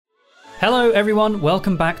Hello everyone,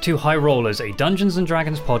 welcome back to High Rollers, a Dungeons &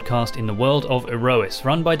 Dragons podcast in the world of Aerois,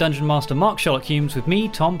 run by Dungeon Master Mark Sherlock Humes, with me,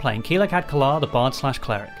 Tom, playing Keeler Cadkalar, the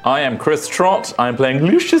Bard/Cleric. I am Chris Trott, I'm playing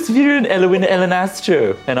Lucius Viren Elwin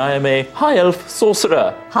Elenastro, and I am a High Elf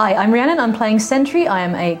Sorcerer. Hi, I'm Rhiannon, I'm playing Sentry, I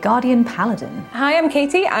am a Guardian Paladin. Hi, I'm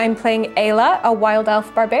Katie, I'm playing Ayla, a Wild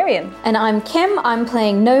Elf Barbarian. And I'm Kim, I'm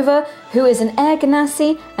playing Nova, who is an Air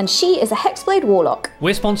Ganassi, and she is a Hexblade Warlock.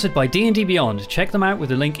 We're sponsored by D&D Beyond. Check them out with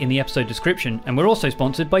the link in the episode description, and we're also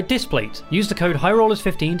sponsored by Displate. Use the code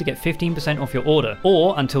HighRollers15 to get 15% off your order,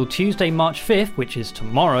 or until Tuesday, March 5th, which is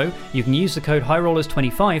tomorrow, you can use the code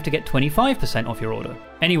HighRollers25 to get 25% off your order.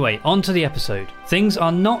 Anyway, on to the episode. Things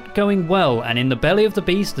are not going well, and in the belly of the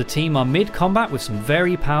beast, the team are mid-combat with some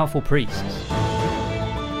very powerful priests.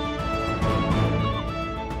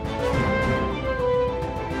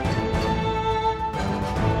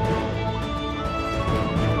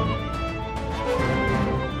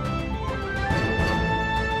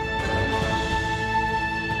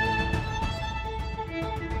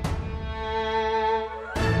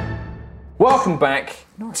 Welcome back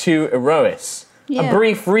to Aerois. A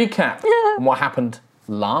brief recap on what happened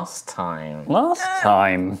last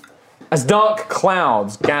time. As dark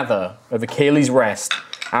clouds gather over Cayley's Rest,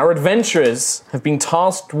 our adventurers have been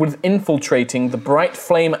tasked with infiltrating the Bright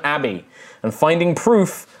Flame Abbey and finding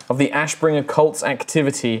proof of the Ashbringer cult's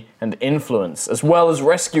activity and influence, as well as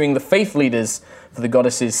rescuing the faith leaders for the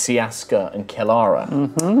goddesses Siaska and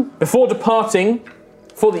Kelara. Before departing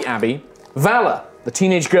for the Abbey, Vala, the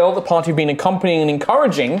teenage girl the party have been accompanying and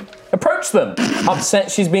encouraging, approached them,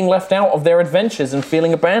 upset she's being left out of their adventures and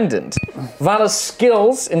feeling abandoned. Vala's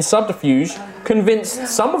skills in subterfuge convinced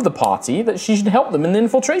some of the party that she should help them in the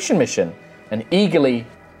infiltration mission, and eagerly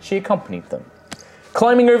she accompanied them.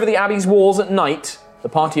 Climbing over the Abbey's walls at night, the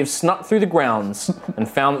party have snuck through the grounds and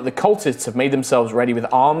found that the cultists have made themselves ready with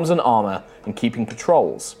arms and armor and keeping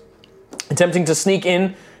patrols. Attempting to sneak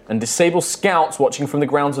in and disable scouts watching from the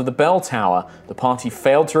grounds of the bell tower, the party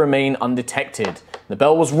failed to remain undetected. The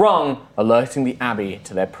bell was rung, alerting the Abbey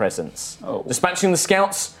to their presence. Dispatching the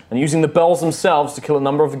scouts and using the bells themselves to kill a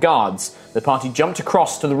number of the guards, the party jumped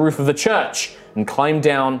across to the roof of the church and climbed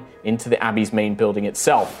down into the Abbey's main building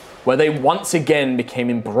itself, where they once again became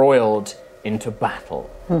embroiled into battle.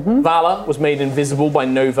 Vala was made invisible by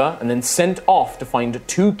Nova and then sent off to find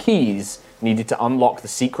 2 keys needed to unlock the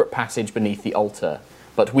secret passage beneath the altar.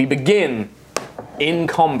 But we begin in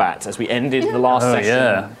combat, as we ended the last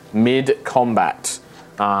session, mid-combat.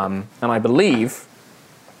 And I believe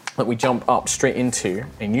that we jump up straight into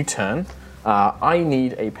a new turn. I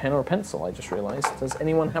need a pen or a pencil, I just realised. Does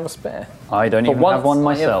anyone have a spare? I don't even have one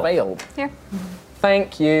myself. I have failed. Here.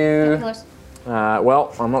 Thank you.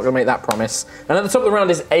 Well, I'm not going to make that promise. And at the top of the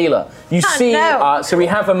round is Ayla. You see, so we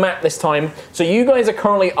have a map this time. So you guys are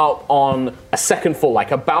currently up on a second floor,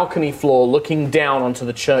 like a balcony floor, looking down onto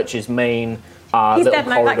the church's main He's little dead,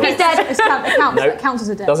 no, corridor. he's dead. It counts as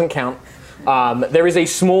a death. Doesn't count. There is a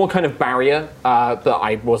small kind of barrier that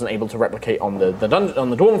I wasn't able to replicate on the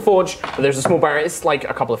Dawn Forge, but there's a small barrier. It's like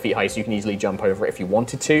a couple of feet high, so you can easily jump over it if you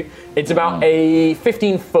wanted to. It's about a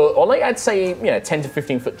 15-foot, or like I'd say, 10 to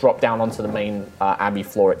 15-foot drop down onto the main Abbey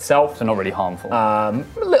floor itself. So not really harmful. A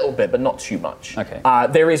little bit, but not too much. Okay.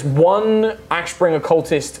 There is one Ashbringer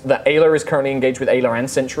cultist that Ayla is currently engaged with. Ayla and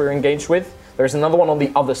Sentry are engaged with. There's another one on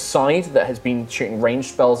the other side that has been shooting ranged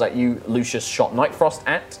spells at you. Lucius shot Nightfrost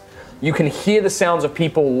at. You can hear the sounds of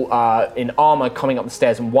people in armor coming up the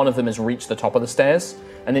stairs, and one of them has reached the top of the stairs.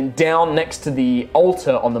 And then down next to the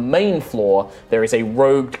altar on the main floor, there is a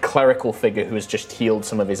rogued clerical figure who has just healed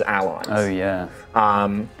some of his allies. Oh, yeah.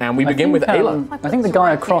 And we begin with Ayla. I think the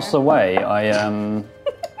guy across the way, I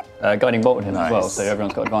guiding bolted him as well, so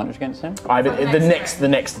everyone's got advantage against him. The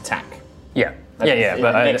next attack. Yeah. But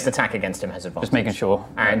the next attack against him has advantage. Just making sure.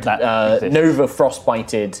 And that Nova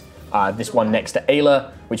frostbited this one next to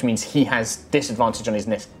Ayla, which means he has disadvantage on his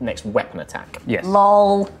next weapon attack. Yes.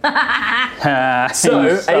 Lol. So,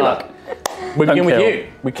 Ayla, we begin with you.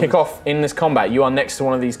 We kick off in this combat. You are next to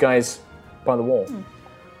one of these guys by the wall.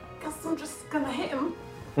 Guess I'm just gonna hit him.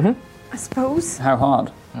 I suppose. How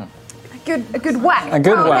hard? A good whack. A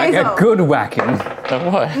good whacking.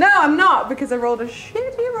 What? No, I'm not, because I rolled a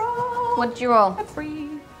shitty roll. What'd you roll? A 3.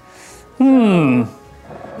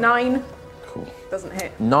 9. Cool. Doesn't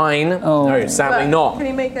hit. 9. Oh. No, sadly But not. Can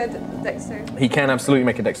he make a dexterity? He can absolutely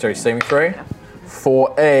make a dexterity saving throw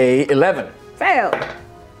for a 11. Fail.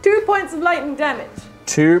 2 points of lightning damage.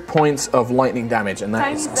 2 points of lightning damage, and that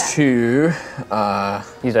Tiny is death. to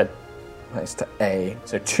He's dead. that is to A.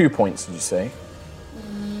 So 2 points, did you say?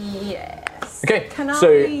 Yes. Okay,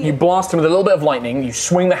 so you blast him with a little bit of lightning, you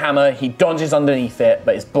swing the hammer, he dodges underneath it,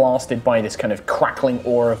 but is blasted by this kind of crackling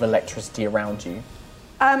aura of electricity around you.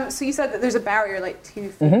 So you said that there's a barrier like 2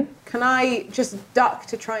 feet. Can I just duck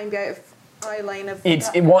to try and get out of eye line of...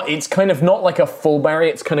 It's kind of not like a full barrier,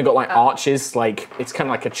 it's kind of got like arches, like it's kind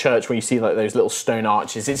of like a church where you see like those little stone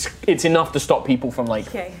arches. It's enough to stop people from like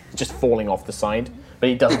just falling off the side, but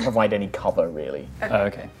it doesn't provide any cover really.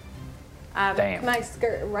 Okay. Damn. Can I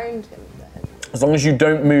skirt around him then? As long as you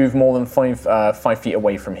don't move more than 5 feet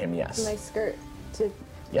away from him, yes. Can I skirt to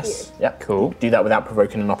Yes. here? Yeah. Cool. Do that without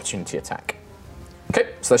provoking an opportunity attack. Okay,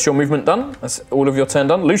 so that's your movement done. That's all of your turn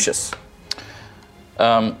done. Lucius.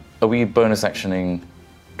 Are we bonus actioning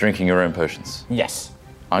drinking your own potions? Yes.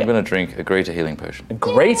 I'm going to drink a greater healing potion. A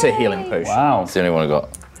greater healing potion. Wow. It's the only one I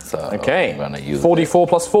got. So Okay. I'm going to use 44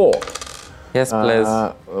 plus 4. Yes, please.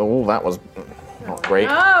 Oh, that was not great.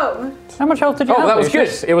 Oh! How much health did you have? Oh, that was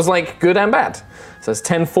Lucius? good. It was like good and bad. So it's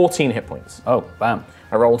 10, 14 hit points. Oh, bam.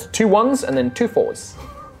 I rolled 2 1s and then 2 4s.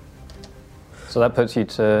 So that puts you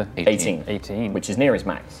to 18. 18. Which is near his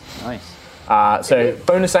max. Nice. So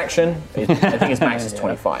bonus action, I think his max is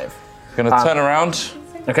 25. I'm going to turn around.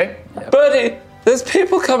 Okay. Birdie, there's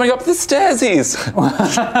people coming up the stairsies.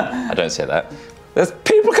 I don't say that. There's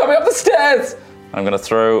people coming up the stairs. I'm going to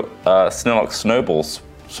throw Snillock Snowball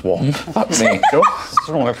Swarm. Fuck me.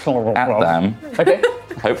 At them. Okay.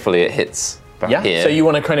 Hopefully it hits back here. So you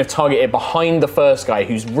want to kind of target it behind the first guy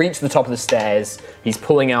who's reached the top of the stairs. He's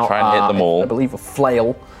pulling out, Try and hit them all. I believe, a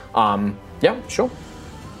flail. Yeah, sure.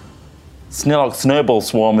 Snillock Snowball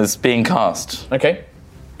Swarm is being cast. Okay.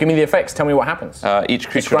 Give me the effects. Tell me what happens. Each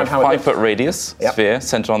creature Describe with a how it 5-foot radius sphere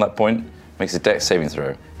centered on that point makes a dex saving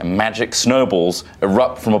throw. And magic snowballs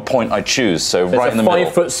erupt from a point I choose. So There's right in the a middle.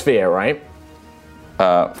 5-foot sphere, right?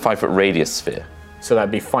 5-foot radius sphere. So that'd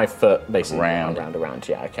be 5 foot, basically round.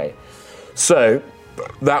 Yeah, okay. So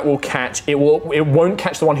that will catch. It won't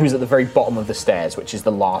catch the one who's at the very bottom of the stairs, which is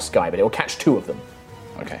the last guy, but it will catch 2 of them.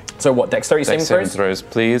 Okay. So what? Dexterity saving throws,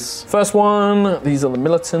 please. First one. These are the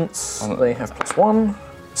militants. They have +1.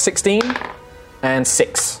 16 and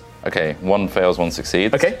 6. Okay. 1 fails, 1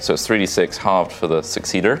 succeeds. Okay. So it's 3d6 halved for the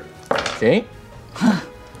succeeder. Okay.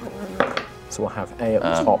 So we'll have A at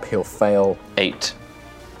the top. He'll fail 8.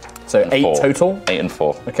 So 8 4. total? 8 and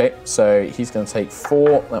 4. Okay, so he's going to take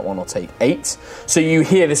 4. That one will take 8. So you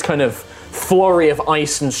hear this kind of flurry of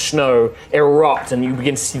ice and snow erupt, and you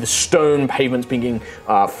begin to see the stone pavements beginning.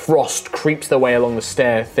 Frost creeps their way along the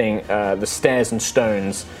the stairs and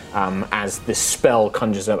stones as this spell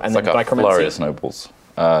conjures up. And It's then like a flurry of dichromancy. snowballs.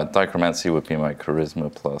 Dichromancy would be my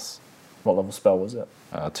charisma plus What level spell was it?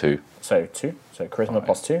 2. So 2. So charisma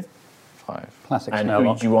plus 2. 5. Classic And who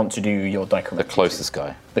Snowlock. do you want to do your dichromancy? The closest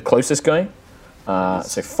guy. The closest guy.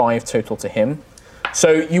 So 5 total to him.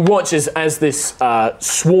 So you watch as this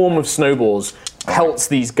swarm of snowballs pelts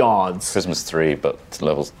these guards. Charisma's 3, but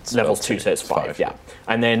levels 2, so it's 5, yeah.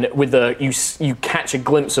 And then with you catch a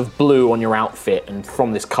glimpse of blue on your outfit, and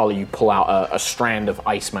from this color you pull out a strand of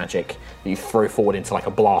ice magic that you throw forward into like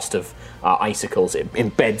a blast of icicles. It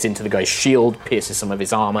embeds into the guy's shield, pierces some of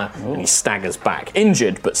his armor, and he staggers back,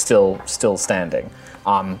 injured but still standing.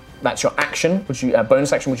 That's your action.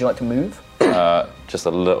 Bonus action? Would you like to move? Just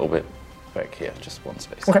a little bit back here, just 1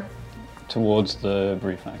 space. Okay. Towards the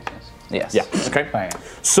brief access. Yes. Yeah. Okay. Bang.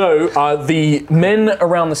 So the men and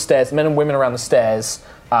women around the stairs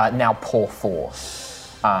now pour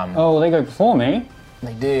forth. Oh, they go before me.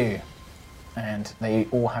 They do. And they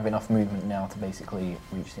all have enough movement now to basically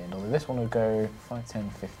reach the end. Although this one will go 5, 10,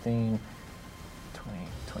 15, 20,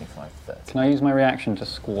 25, 30. Can I use my reaction to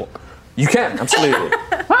squawk? You can, absolutely.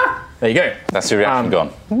 There you go. That's your reaction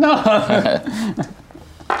gone. No!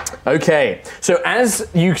 Okay, so as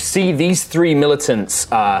you see these 3 militants,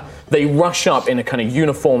 they rush up in a kind of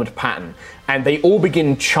uniformed pattern, and they all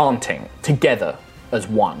begin chanting together as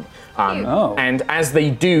one. And as they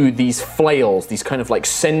do, these flails, these kind of like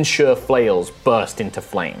censure flails, burst into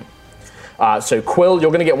flame. So Quill,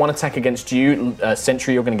 you're going to get 1 attack against you.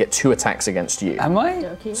 Sentry, you're going to get 2 attacks against you. Am I?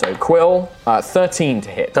 Okay. So Quill, 13 to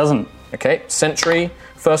hit. Doesn't. Okay, Sentry,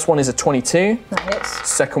 first one is a 22. That hits.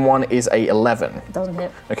 Second one is a 11. Doesn't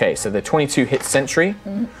hit. Okay, so the 22 hits Sentry.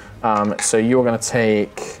 So you're going to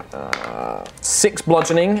take 6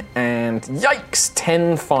 bludgeoning and, yikes,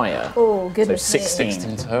 10 fire. Oh, goodness. So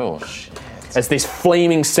 16. Oh, shit. As this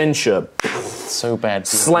flaming censure So bad.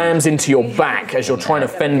 slams into your back as you're trying to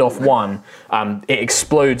fend off one, it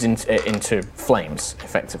explodes into flames,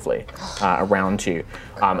 effectively, around you.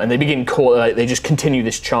 And they begin they just continue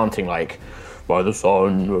this chanting like, by the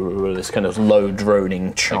sun, this kind of low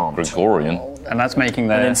droning chant. Gregorian. And that's making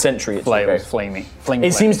their And then Sentry, it's flails okay. flaming.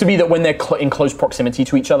 It seems to be that when they're in close proximity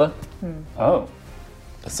to each other. Oh.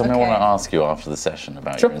 There's something I want to ask you after the session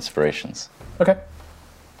about Sure. your inspirations. Okay.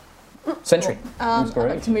 Sentry. I'd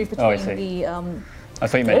like to move Oh, I between see. the. I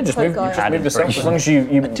thought you Yeah, meant just move yourself. As long as you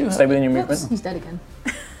stay within your movement. He's dead again.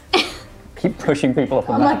 Keep pushing people off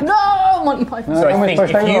the I'm map. like, no, Monty Python. So I think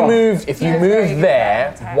if you move very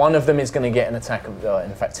there, good. one of them is going to get an attack.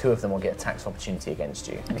 In fact, two of them will get attacks of opportunity against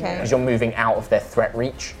you. Okay. Because you're moving out of their threat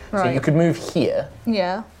reach. So Right. you could move here,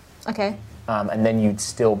 Yeah. Okay. and then you'd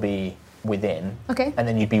still be within. Okay. And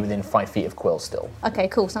then you'd be within 5 feet of Quill still. Okay.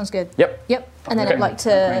 Cool. Sounds good. Yep. Yep. And then Okay. I'd like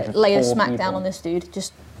to lay a 4 smack down people. on this dude.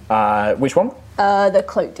 Just Which one? the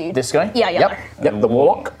cloak dude. This guy? Yeah, yeah. Yep, the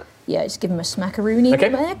Warlock. Yeah, just give him a smackaroony. Okay,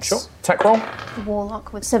 Max. sure. Attack roll.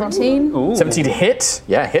 Warlock with 17. Ooh. 17 to hit.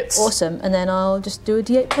 Yeah, hits. Awesome. And then I'll just do a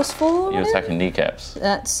d8 plus 4. You're on it. attacking kneecaps.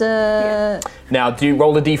 That's Now, do you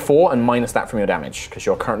roll a d4 and minus that from your damage, because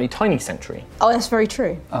you're currently Tiny Sentry. oh, that's very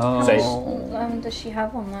true. So, Does she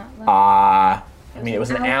have on that? I mean, it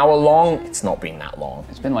was an hour long. It's not been that long.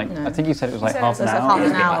 It's been like, I think you said it was like said half it an was like hour. half It's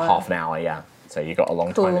an been like hour. half an hour, yeah. So you got a long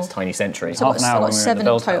time Cool. as Tiny Sentry. So I've Half an got, hour I've when got we were in 7 the in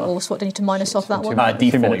bell tower. total. So what do I need to minus off that one?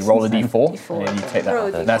 D4. You minutes roll a then. d4, D4. and then you take that.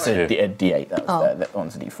 Roll a Off. That's a D4. d8. That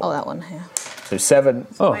one's a d4. Oh, that one here. So 7.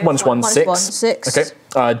 Oh. Minus 1, Minus 6. 1, 6.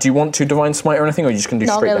 Okay. Do you want to Divine Smite or anything, or are you just going to do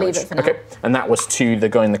No, I'm straight gonna damage? leave it for now. Okay. And that was to the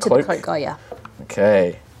guy in the To cloak? the cloak guy, yeah.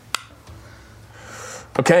 Okay.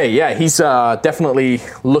 Okay, yeah, he's definitely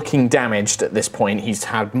looking damaged at this point. He's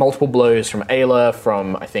had multiple blows from Ayla,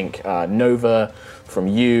 from, I think, Nova, from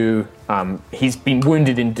you. He's been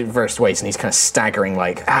wounded in diverse ways, and he's kind of staggering,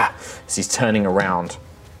 like, as he's turning around.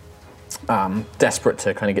 Desperate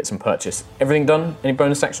to kind of get some purchase. Everything done? Any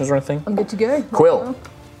bonus actions or anything? I'm good to go. Quill.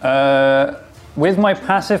 With my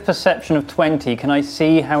passive perception of 20, can I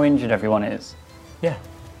see how injured everyone is? Yeah.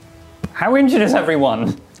 How injured is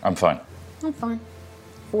everyone? I'm fine. I'm fine.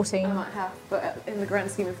 14. I might have, but in the grand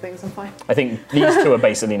scheme of things, I'm fine. I think these two are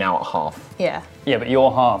basically now at half. Yeah. Yeah, but your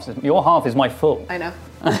half is my full. I know.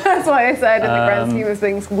 That's why I said in the grand scheme of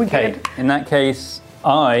things, we're Okay, good. in that case,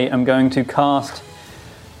 I am going to cast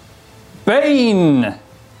Bane!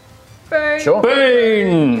 Sure.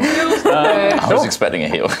 Bane! I was expecting a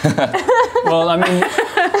heal. Well, I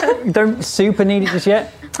mean, you don't super need it just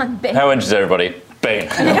yet. How injured is everybody? Bane.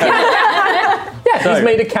 Yeah, he's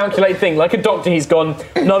made a calculated thing. Like a doctor, he's gone,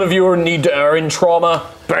 none of you are in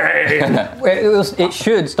trauma. Bang! It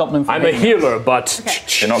should stop them from I'm a hitting. healer, but...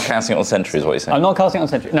 You're not casting it on Sentry, is what you're saying. I'm not casting it on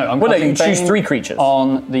Sentry. No, I'm Well, no, casting you choose Bane 3 creatures.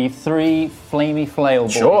 on the 3 flamey flail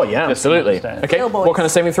boys. Sure, yeah, just absolutely. upstairs. Okay, boys. what kind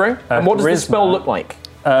of saving throw? And what does the charisma. spell look like?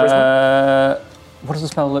 What does the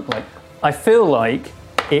spell look like? I feel like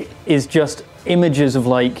it is just images of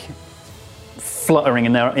like fluttering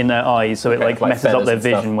in their eyes, so it like messes up feathers their and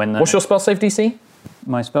stuff. vision when they're... What's your spell save DC?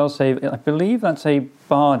 My spell save, I believe that's a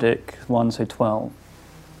bardic one, so 12.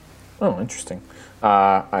 Oh, interesting.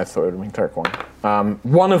 I thought it would have been cleric one.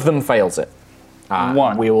 One of them fails it.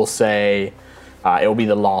 One. We will say it will be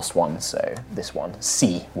the last one, so this one.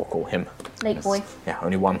 C, we'll call him. Lake boy. Yeah,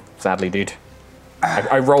 only one. Sadly, dude.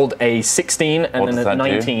 I rolled a 16 and What then does a that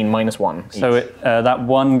do? 19 minus 1. So each. that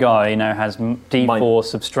one guy now has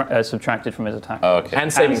D4 subtracted from his attack. Oh, okay.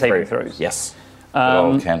 And saving saving throw. throws. Yes.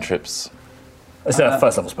 Cantrips. It's a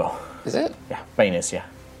first level spell. Is it? Yeah, Bane is, yeah.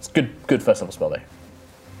 It's good first level spell, though.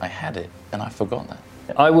 I had it, and I forgot that.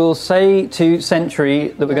 I will say to Sentry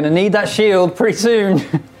that we're going to need that shield pretty soon,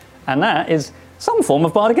 and that is some form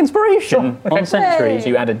of bardic inspiration on Sentry. So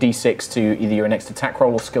you add a d6 to either your next attack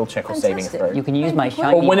roll or skill check or saving Fantastic. throw. You can use my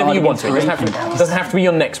shiny Or whenever you bardic want to. It doesn't have to be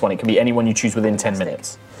your next one. It can be anyone you choose within 10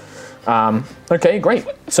 minutes. Okay, great.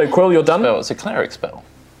 So Quill, you're done. Spell, it's a cleric spell.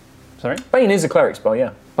 Sorry? Bane is a cleric spell,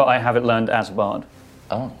 yeah. But I have it learned as a bard.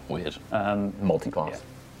 Oh, weird. Multi-class.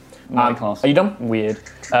 My class. Are you done? Weird.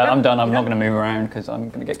 I'm done. I'm not going to move around because I'm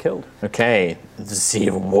going to get killed. Okay. The Sea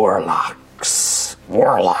of Warlocks.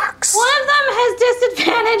 Warlocks. One of them has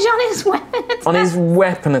disadvantage on his weapon. On his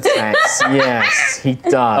weapon attacks, yes, he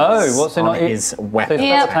does. Oh, what's it on not? his So weapon spell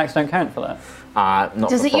Yep. attacks don't count for that. Not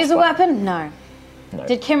Does for it use a frostbite. weapon? No.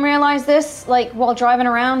 Did Kim realize this, like, while driving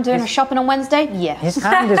around doing her shopping on Wednesday? Yes. His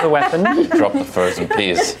hand is a weapon. Drop the frozen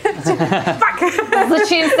peas. That's the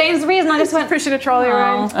same reason I just went, Pushing a trolley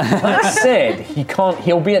around. That said, he can't.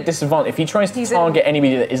 He'll be at disadvantage if he tries to target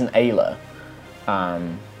anybody that isn't Ayla.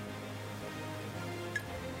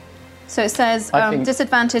 So it says I think-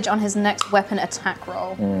 disadvantage on his next weapon attack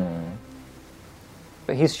roll.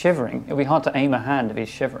 But he's shivering. It'll be hard to aim a hand if he's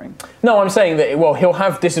shivering. No, I'm saying that, well, he'll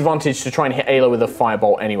have disadvantage to try and hit Ayla with a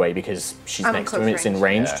firebolt anyway because she's next to him, it's in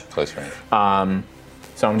ranged. Yeah, close range.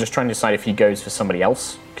 So I'm just trying to decide if he goes for somebody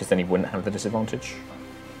else, because then he wouldn't have the disadvantage.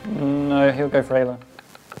 No, he'll go for Ayla.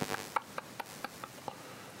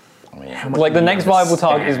 Like the next viable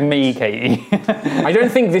target is me, Katie. I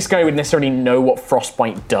don't think this guy would necessarily know what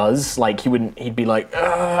frostbite does. Like he'd be like,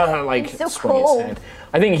 so swing his head.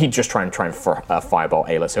 I think he'd just try and fireball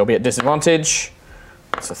Ayla. So he'll be at disadvantage.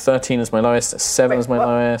 So 13 is my lowest. 7 is my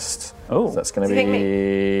lowest. Oh, so that's going to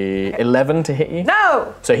be 11 to hit you.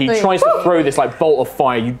 No. So he tries to throw this like bolt of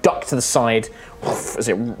fire. You duck to the side as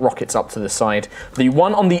it rockets up to the side. The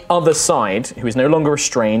one on the other side, who is no longer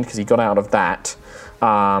restrained because he got out of that,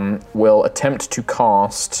 will attempt to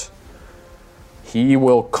cast. He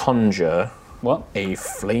will conjure. What? A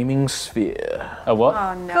flaming sphere. A what?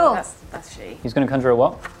 Oh no, Cool. that's she. He's going to conjure a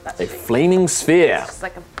what? A flaming sphere. It's just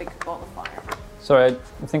like a big ball of fire. Sorry,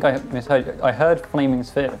 I think I misheard you. I heard flaming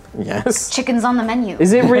sphere. Yes. Chicken's on the menu.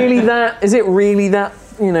 Is it really that? Is it really that?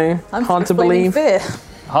 You know, hard to believe.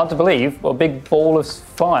 Hard to believe. Well, a big ball of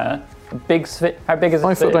fire. A big sphere. How big is it?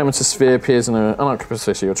 5 foot diameter sphere appears in an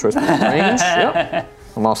unoccupied your choice range. Yep.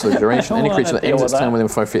 And lasts for the duration. Any creature that aims its turn within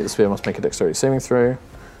 5 feet of the sphere must make a dexterity saving throw.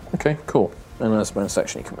 Okay, cool. And as a bonus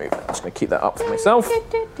action, you can move. I'm just going to keep that up for myself.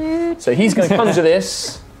 So he's going to conjure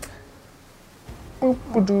this.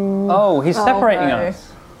 Oh, he's separating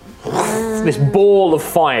us. This ball of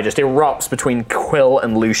fire just erupts between Quill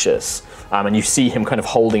and Lucius. And you see him kind of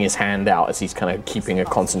holding his hand out as he's kind of keeping a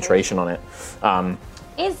concentration on it.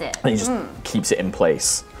 Is it? And he just keeps it in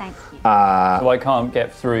place. Thank you. So I can't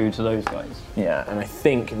get through to those guys. Yeah, and I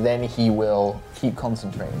think then he will keep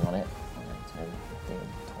concentrating on it.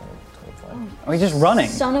 Are we just running?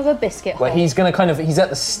 Son of a biscuit. Well, he's going to he's at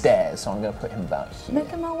the stairs, so I'm going to put him about here.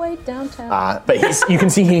 Making my way downtown. But you can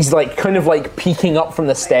see he's like kind of like peeking up from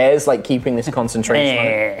the stairs, like keeping this concentration on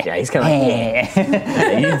it. Yeah, he's kind of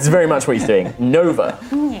like, it's very much what he's doing. Nova.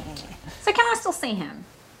 So can I still see him?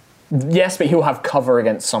 Yes, but he'll have cover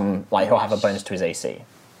against some, like he'll have a bonus to his AC.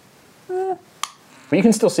 But you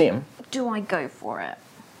can still see him. Do I go for it?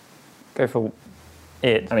 Go for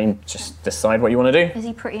it. I mean, just decide what you want to do. Is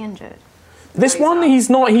he pretty injured? This one, he's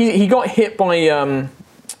not. He got hit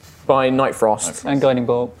by Night Frost And guiding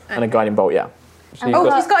bolt. and a guiding bolt. Yeah. So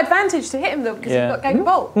He's got advantage to hit him though because Yeah. he's got guiding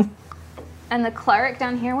bolt. And the cleric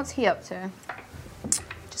down here, what's he up to?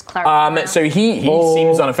 Just cleric. So he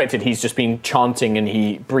seems unaffected. He's just been chanting and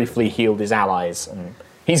he briefly healed his allies, and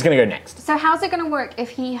he's going to go next. So how's it going to work if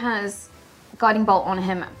he has guiding bolt on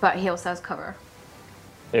him, but he also has cover?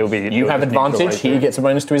 It'll be. You have advantage. He gets a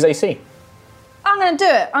bonus to his AC. I'm going to do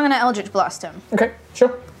it. I'm going to Eldritch Blast him. Okay,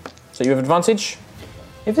 sure. So you have advantage.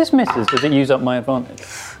 If this misses, does it use up my advantage?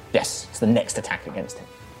 Yes, it's the next attack against him.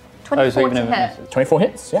 24 so even to if it hit. misses. 24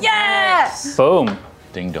 hits. Yeah. Yes! Boom.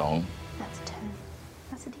 Ding dong.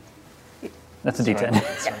 That's a 10. That's a D10.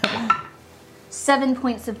 That's a D10. 7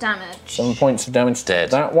 points of damage. 7 points of damage. Dead.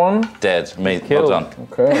 That one. Dead. Well Killed. done.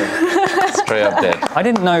 Okay. Straight up dead. I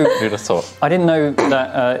didn't know. Who'd have thought? I didn't know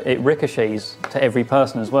that it ricochets to every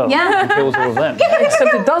person as well. Yeah. And kills all of them.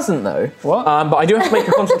 Except it doesn't though. What? But I do have to make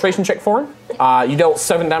a concentration check for him. You dealt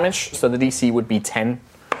 7 damage, so the DC would be 10,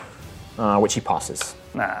 which he passes.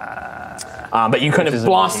 But you kind of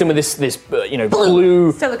blast him with this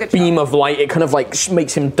blue Still a good beam of light. It kind of like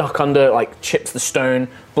makes him duck under, like chips the stone,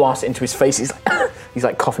 blasts it into his face. He's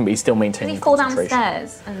like coughing, but he's still Does maintaining he fall down the concentration.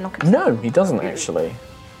 stairs and knock him? No, he doesn't actually.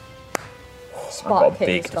 Spark I've got a hit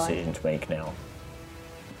big this guy. decision to make now.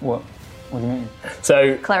 What? What do you mean?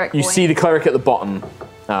 So Cleric you boy. see the cleric at the bottom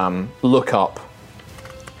look up.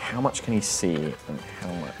 How much can he see and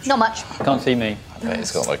how much? Not much. Can't see me. I bet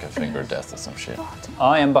he's got like a finger of death or some shit.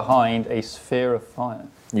 I am behind a sphere of fire.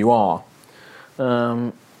 You are.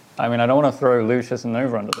 I mean, I don't want to throw Lucius and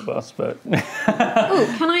Nova under the bus, but Ooh,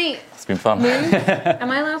 can I It's been fun. move? Am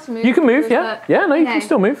I allowed to move? You can move, Or is yeah. that- Yeah, no, you can Okay.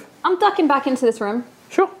 still move. I'm ducking back into this room.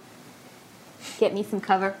 Sure. Get me some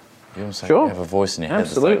cover. You almost Sure. have a voice in your head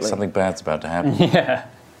that's Absolutely. like something bad's about to happen. yeah.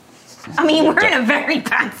 I mean, we're in a very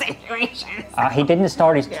bad situation. He didn't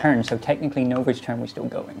start his turn, so technically Nova's turn was still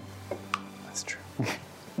going. That's true.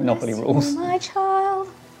 Monopoly rules. My child.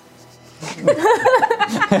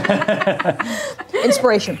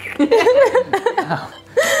 Inspiration.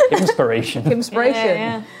 Inspiration.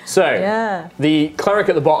 Inspiration. So, Yeah. the cleric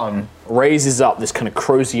at the bottom raises up this kind of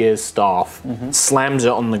crozier's staff, slams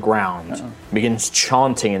it on the ground, begins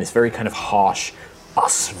chanting in this very kind of harsh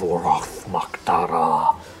Asvoroth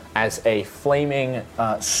Makdara as a flaming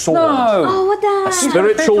sword. Oh, what the?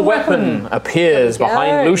 Spiritual weapon appears There we go.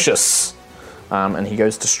 behind Lucius, and he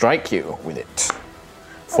goes to strike you with it.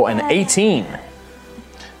 for an 18.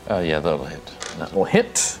 Yeah, that'll hit. That will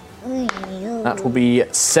hit. That will be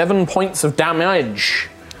 7 points of damage.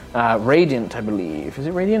 Radiant, I believe. Is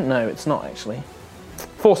it radiant? No, it's not actually.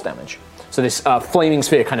 Force damage. So this flaming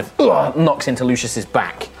sphere kind of knocks into Lucius's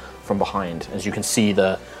back from behind, as you can see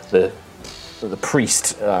the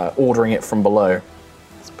priest ordering it from below.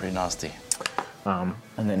 It's pretty nasty.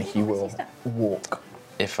 And then he will walk.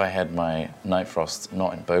 If I had my Night Frost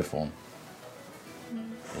not in bow form,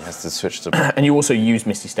 he has to switch to. And you also used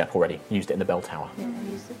Misty Step already. Used it in the bell tower. Yeah,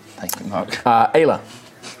 I used it. Thank you, Mark. Ayla.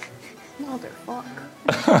 Motherfuck.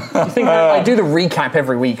 You think I do the recap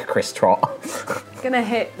every week, Chris Trott? Gonna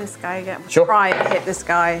hit this guy again. Sure. Try and hit this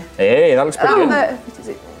guy. Hey, that looks pretty good. What is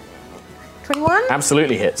it? 21?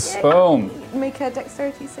 Absolutely hits. Boom. Make a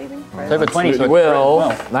dexterity saving throw. It's over 20, so Absolutely it's will. well.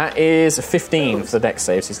 That is a 15 for the dex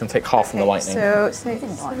save, so he's going to take half from the lightning. So,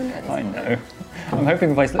 I know. I'm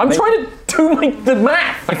hoping if I I'm trying to do the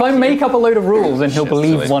math! If I make up a load of rules, then he'll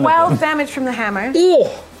believe one of 12 them. damage from the hammer.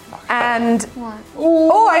 Oh! And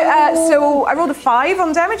so I rolled a 5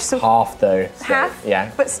 on damage, so Half though. So, half.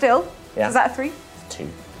 Yeah. But still, Yeah. is that a 3? 2.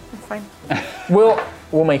 Fine. We'll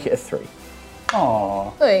make it a 3.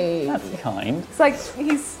 Aww, that's kind. It's like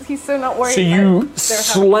he's so not worried. So you about their health.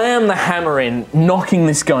 slam the hammer in, knocking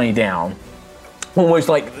this guy down, almost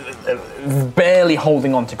like barely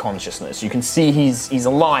holding on to consciousness. You can see he's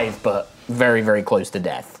alive, but very, very close to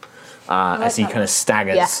death. As he kind of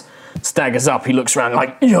staggers up, he looks around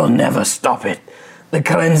like, "You'll never stop it. The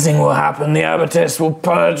cleansing will happen. The abattis will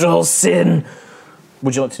purge all sin."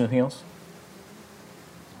 Would you like to do anything else?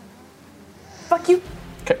 Fuck you.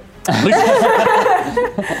 Okay.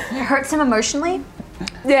 It hurts him emotionally.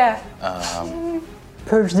 Yeah.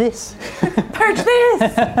 Purge this. Purge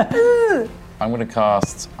this. I'm going to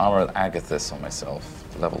cast Armor of Agathis on myself,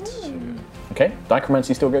 level 2. Okay.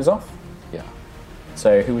 Dichromancy still goes off. Yeah.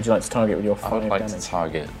 So who would you like to target with your I 5 would like damage? to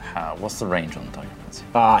target. What's the range on the Dichromancy?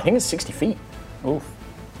 I think it's 60 feet. Oof.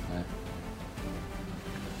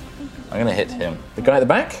 I'm going to hit him. The guy at the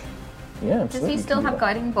back? Yeah, Does absolutely. he still have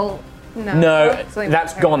guiding bolt? No,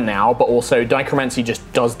 that's gone now, but also Dichromancy just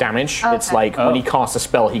does damage. Okay. It's like when he casts a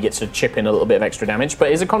spell, he gets to chip in a little bit of extra damage,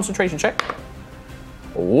 but it's a concentration check.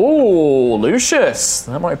 Ooh, Lucius.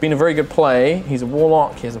 That might have been a very good play. He's a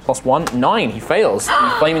warlock, he has a +1. 9, he fails.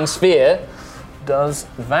 The flaming sphere does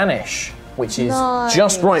vanish, which is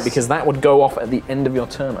just right, because that would go off at the end of your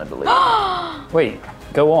turn, I believe. Wait,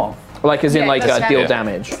 go off. Like as in like that's deal yeah.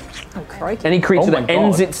 damage. Oh, crikey. Any creature Oh my that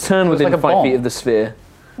ends God. its turn within like a 5 bomb. feet of the sphere.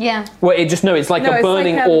 Yeah. Well, it's like No, a it's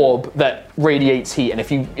burning like, orb that radiates heat, and if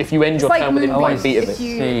you end your It's like turn within 5 moonlight feet of if it.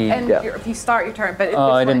 you See. end Yeah. if you start your turn. But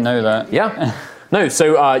Oh, I didn't know that. Yeah. No,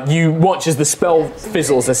 so you watch as the spell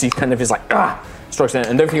fizzles as he kind of is like, strikes down.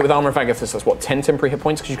 And don't forget with Armor of Agathis, that's what, 10 temporary hit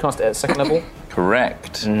points because you cast it at 2nd level?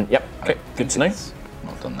 Correct. Yep, okay, good to know.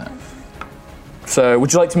 Not done that. So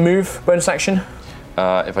would you like to move, bonus action?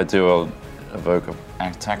 If I do, I'll evoke an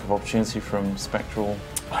attack of opportunity from Spectral.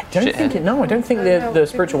 I don't think it, no, I don't think the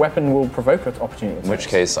spiritual weapon will provoke an opportunity. In which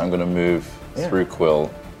case, I'm going to move through Quill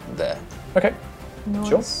there. Okay,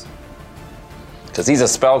 sure. Because he's a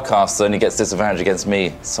spellcaster and he gets disadvantage against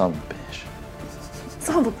me. Son of a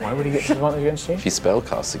bitch. Why would he get disadvantage against you? If he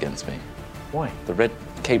spellcasts against me. Why? The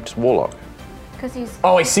red-caped warlock. Because he's.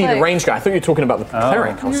 Oh, I see, the range guy. I thought you were talking about the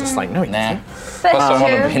cleric. I was just like, no, he Nah. doesn't. Plus, I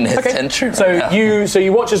want to be in his tension. So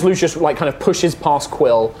you watch as Lucius like kind of pushes past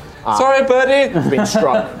Quill. Sorry, buddy. Being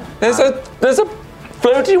struck. There's a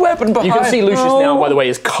floaty weapon behind. You can see Lucius now, by the way,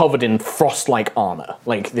 is covered in frost-like armor.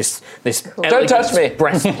 Like this Don't touch me.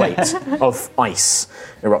 breastplate of ice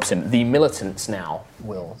erupts in. The militants now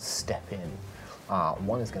will step in.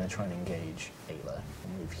 One is going to try and engage Ayla.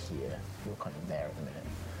 Move here. You're kind of there at the minute.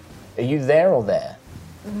 Are you there or there?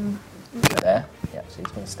 There? Yeah, so he's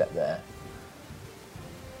going to step there.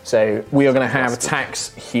 So we are going to have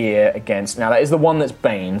attacks here against... Now, that is the one that's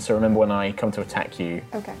baned, so remember when I come to attack you,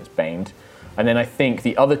 it's baned. And then I think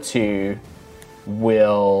the other two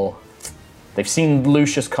will... They've seen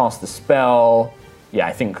Lucius cast the spell. Yeah,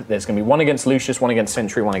 I think there's going to be one against Lucius, one against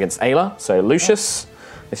Sentry, one against Ayla. So Lucius,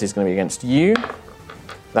 this is going to be against you.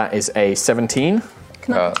 That is a 17.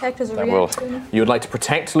 Can I protect as a reaction? You would like to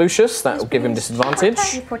protect Lucius. That will give him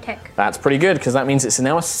disadvantage. Protect. That's pretty good, because that means it's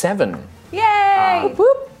now a 7. Yay!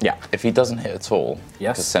 Yeah. If he doesn't hit at all,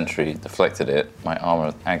 Yes. because Sentry deflected it, my Armor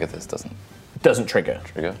of Agathis doesn't Doesn't trigger.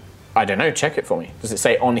 trigger. I don't know, check it for me. Does it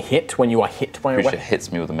say on hit when you are hit by a Creature weapon?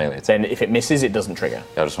 hits me with a melee attack. Then if it misses, it doesn't trigger.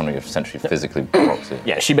 Yeah, I was just wondering if Sentry physically blocks it.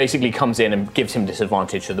 Yeah, she basically comes in and gives him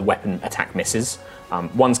disadvantage so the weapon attack misses.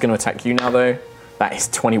 One's going to attack you now, though. That is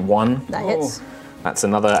 21. That hits. That's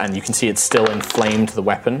another, and you can see it's still inflamed, the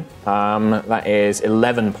weapon. That is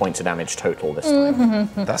 11 points of damage total this time.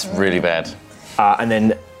 That's really bad. And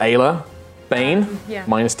then Ayla, Bane,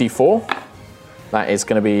 minus D4. That is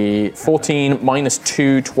going to be 14 minus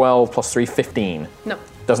 2, 12 plus 3, 15. No.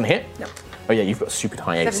 Doesn't hit? No. Oh yeah, you've got super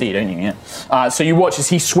high AC, don't you? Yeah. So you watch as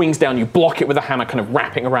he swings down, you block it with a hammer, kind of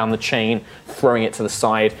wrapping around the chain, throwing it to the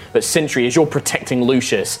side. But Sentry, as you're protecting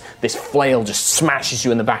Lucius, this flail just smashes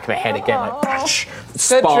you in the back of the head again, like bash,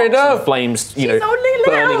 sparks and flames, you know,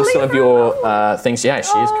 burning some of your things. Yeah,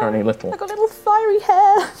 she is currently little. I've got little fiery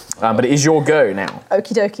hair. But it is your go now.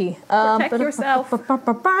 Okie dokie. Protect yourself. I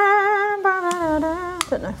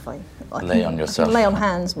don't know if I Lay on yourself. can lay on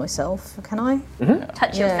hands myself. Can I?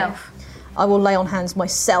 Touch yourself. I will lay on hands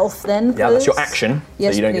myself then. Yeah, that's your please. action,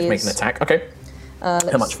 Yes, so you don't get to make please. an attack. Okay. How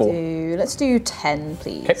much for? Let's do 10,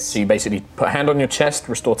 please. Okay, so you basically put a hand on your chest,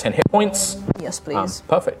 restore 10 hit points. Yes, please.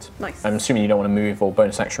 Perfect. Nice. I'm assuming you don't want to move or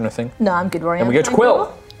bonus action or anything. No, I'm good where I am. And we go to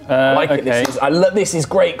Quill. I like it. Okay. This is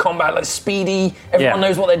great combat, like speedy. Everyone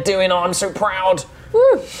knows what they're doing. Oh, I'm so proud.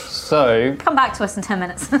 Woo. So, Come back to us in 10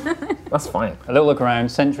 minutes. That's fine. a little look around.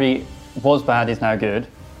 Sentry was bad, is now good.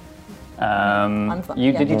 I'm fine.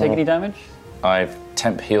 Did you take any damage? I've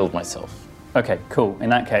temp healed myself. Okay, cool.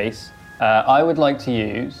 In that case, I would like to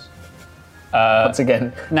use. Once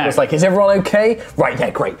again, no. it's like, is everyone okay? Right,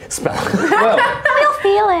 yeah, great. Spell. Well, How are you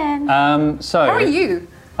feeling? so How are you?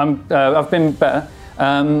 I've been better.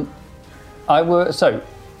 So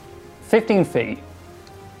 15 feet.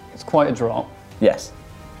 It's quite a drop. Yes.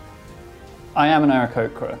 I am an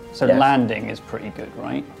Aarakocra, so Yes. landing is pretty good,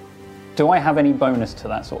 right? Do I have any bonus to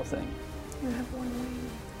that sort of thing? You have one wing.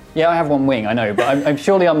 Yeah, I have one wing, I know, but I'm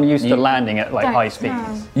surely I'm used to landing at like high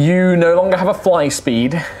speeds. You no longer have a fly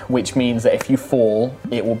speed, which means that if you fall,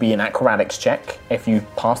 it will be an acrobatics check. If you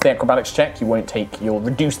pass the acrobatics check, you'll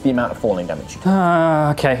reduce the amount of falling damage.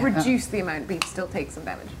 Okay. Reduce the amount, but you still take some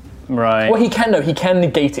damage. Right. Well, he can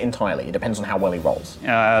negate it entirely. It depends on how well he rolls.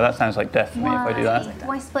 That sounds like death for me if I do that.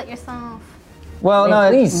 Why split yourself? Well, no.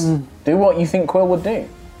 Please, do what you think Quill would do.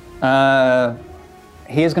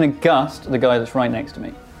 He is going to gust the guy that's right next to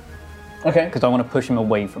me Okay. because I want to push him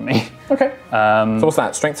away from me. Okay. So what's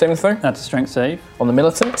that? Strength saving throw? That's a strength save. On the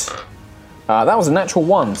militant. That was a natural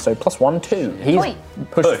 1, so +1, 2. He's Oi.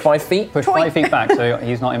 Pushed 5 feet. pushed 5 feet back, so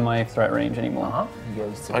he's not in my threat range anymore.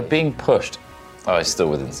 By being pushed. Oh, he's still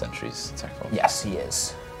within Sentry's attack roll. Yes, he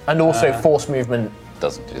is. And also, force movement.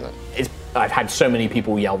 Doesn't do that. I've had so many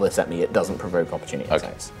people yell this at me. It doesn't provoke opportunity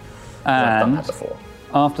attacks. I've done that before.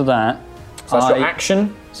 After that, So that's your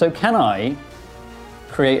action. So can I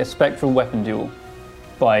create a spectral weapon duel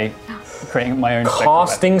by creating my own spectral weapon?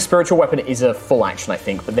 Casting spiritual weapon is a full action, I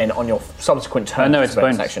think, but then on your subsequent turn, no, it's a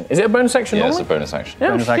bonus action. Is it a bonus action Yeah, it's a normally? bonus action. Yeah,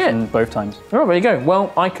 Bonus shit. action both times. Oh, there you go.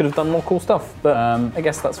 Well, I could have done more cool stuff, but I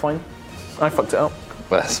guess that's fine. I fucked it up.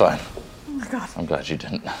 But that's fine. Oh my god. I'm glad you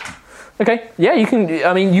didn't. Okay, yeah, you can.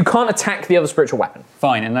 I mean, you can't attack the other spiritual weapon,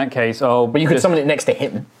 Fine, in that case, but you could summon it next to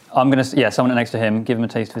him. I'm going to, summon it next to him, give him a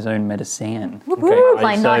taste of his own medicine. Okay.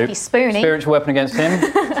 My So, knifey spoony. Spiritual weapon against him.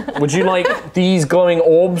 Would you like these glowing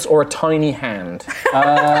orbs or a tiny hand?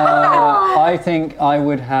 I think I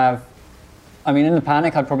would have. I mean, in the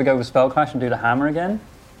panic, I'd probably go with Spell Clash and do the hammer again.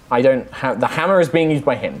 I don't have. The hammer is being used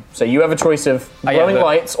by him, so you have a choice of yeah, glowing but-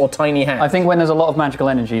 lights or tiny hand. I think when there's a lot of magical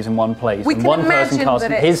energies in one place, We and can one person imagine casts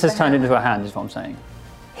that it, it's his has the turned hammer. into a hand, is what I'm saying.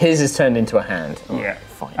 His is turned into a hand. Yeah.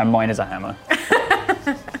 Fine. And mine is a hammer.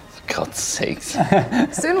 For God's sakes.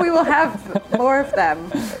 Soon we will have more of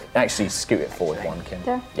them. Actually, scoot it forward one, Kim.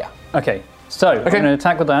 There. Yeah. Okay, so I'm going to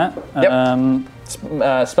attack with that.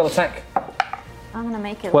 Yep. Spell attack. I'm gonna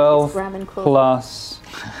make it 12 like ramen quilt. plus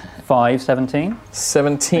 5, 17.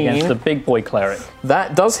 17. Against the big boy cleric.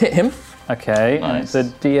 That does hit him. Okay, and Nice. it's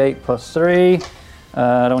a d8 plus 3.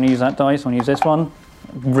 I don't want to use that dice, I want to use this one.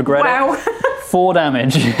 Regret Wow. it. 4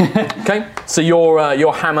 damage. Okay. So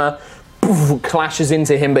your hammer clashes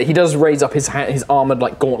into him, but he does raise up his armored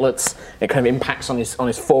like gauntlets. It kind of impacts on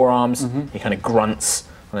his forearms. He kind of grunts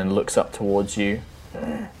and then looks up towards you.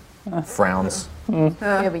 Frowns.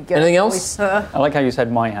 Here we go. Anything else? I like how you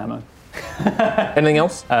said my hammer. Anything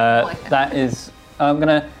else? That is, I am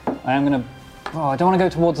gonna, oh, I don't want to go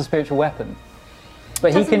towards the spiritual weapon.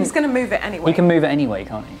 But he can, He's going to move it anyway. he can move it anyway,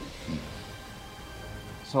 can't he?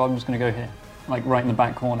 So I'm just gonna go here. Like right in the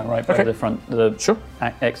back corner, right by the front, the Sure.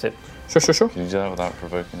 exit. Sure. Can you do that without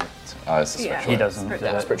provoking it? Oh, it's a Yeah. special He weapon. doesn't. do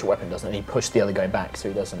Yeah, that. spiritual weapon doesn't. And he pushed the other guy back, so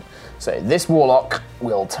he doesn't. So this warlock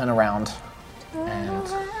will turn around and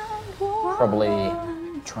probably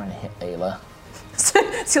try and hit Ayla.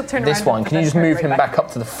 So he'll turn this around one. and Can you just put move right him back. back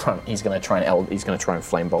up to the front? He's going to try and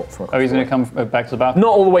flame bolt from. Oh, he's going to come back to the balcony. Not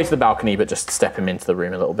all the way to the balcony, but just step him into the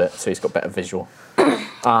room a little bit, so he's got better visual.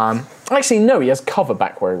 Actually, no, he has cover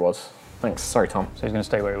back where he was. Thanks. Sorry, Tom. So he's going to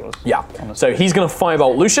stay where he was. Yeah. So he's going to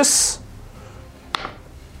firebolt Lucius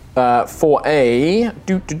for a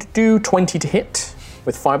 20 to hit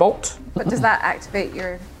with firebolt. But does that activate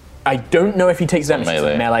your... I don't know if he takes damage to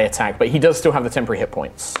Melee. the melee attack, but he does still have the temporary hit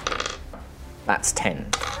points. That's 10.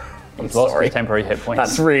 I'm He's lost sorry. his temporary hit points.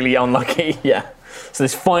 That's really unlucky, yeah. So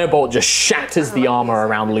this firebolt just shatters the armor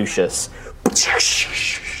around Lucius.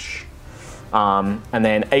 And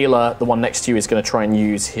then Ayla, the one next to you, is going to try and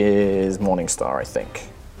use his Morningstar, I think.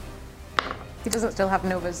 He doesn't still have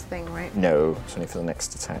Nova's thing, right? No, it's only for the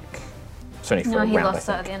next attack. It's only for No, a he round, lost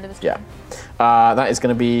I that at think. the end of his Yeah. That is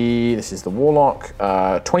going to be, this is the Warlock,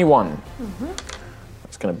 21.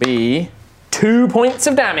 It's going to be 2 points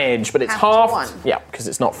of damage, but it's Half to halved. one. Yeah, because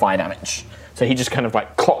it's not fire damage. So he just kind of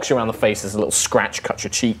like clocks you around the face as a little scratch cuts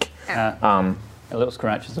your cheek. A little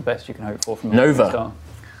scratch is the best you can hope for from Nova. the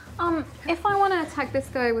start. If I want to attack this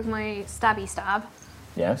guy with my stabby stab,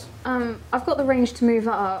 Yes. I've got the range to move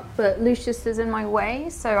up, but Lucius is in my way,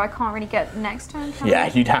 so I can't really get next turn. Can Yeah, I?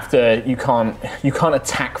 you'd have to. You can't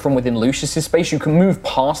attack from within Lucius's space. You can move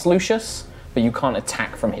past Lucius, but you can't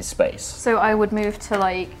attack from his space. So I would move to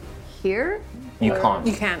like here. You can't.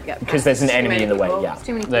 You can't get Because there's an past. Too enemy many in the way. people. Yeah.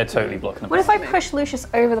 Too many They're people. totally blocking the What if I push Lucius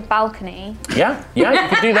over the balcony? Yeah. You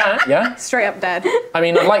could do that. Yeah. Straight up dead. I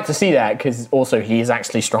mean, I'd like to see that because also he is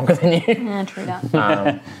actually stronger than you. Yeah, true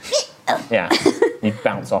that. Yeah. You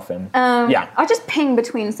bounce off him. Yeah. I just ping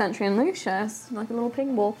between Sentry and Lucius, like a little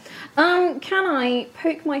ping ball. Can I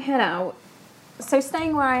poke my head out? So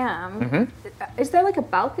staying where I am, is there like a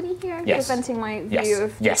balcony here Yes. preventing my view Yes.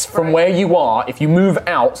 of... Yes. From where you are, if you move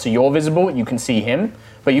out so you're visible, you can see him.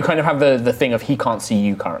 But you kind of have the thing of he can't see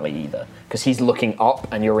you currently either because he's looking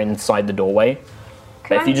up and you're inside the doorway.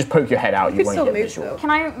 But if you just poke your head out, you could won't still get move, visual. though. Can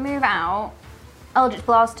I move out, Eldritch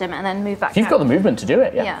Blast him, and then move back You've out? got the movement to do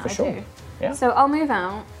it. Yeah, Yeah, for I sure. do. Yeah. So I'll move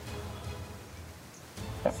out.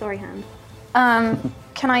 Yeah. Sorry, hand.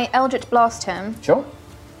 Can I Eldritch Blast him? Sure.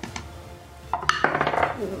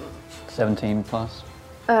 17 plus.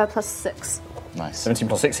 Plus 6. Nice. 17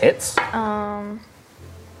 plus 6 hits.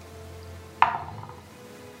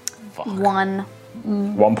 1.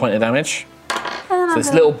 1 point of damage. So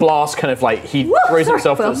this little blast kind of like, he throws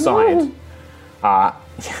himself to the side.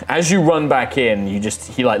 As you run back in,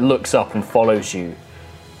 he like looks up and follows you.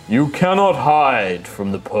 You cannot hide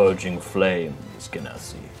from the purging flames,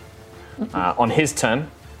 Ganassi. On his turn,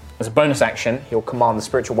 as a bonus action, he'll command the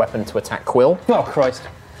spiritual weapon to attack Quill. Oh, Christ.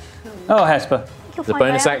 Oh, Hesper. The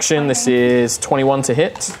bonus action, this is 21 to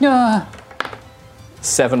hit. Yeah.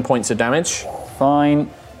 7 points of damage.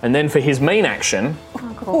 Fine. And then for his main action,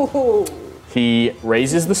 he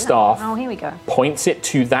raises the staff, Oh, here we go. points it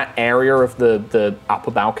to that area of the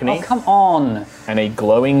upper balcony, Oh, come on. and a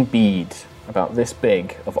glowing bead about this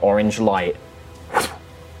big of orange light.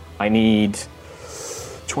 I need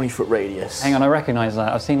 20-foot radius. Hang on, I recognise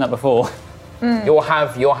that. I've seen that before. You'll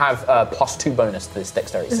have +2 bonus to this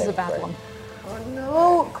dexterity This is a saving bad throw. one. Oh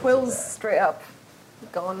no, Quill's straight up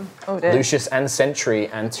gone. Oh dear. Lucius and Sentry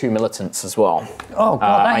and 2 militants as well. Oh,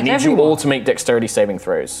 God, I need you all to make dexterity saving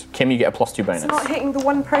throws. Kim, you get a +2 bonus. It's not hitting the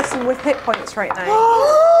one person with hit points right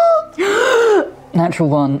now. Natural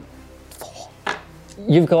 1.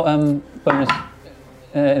 You've got bonus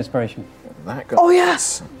inspiration. That goes. Oh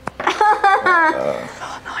yes.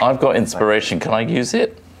 I've got inspiration. Can I use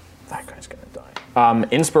it? That guy's gonna die.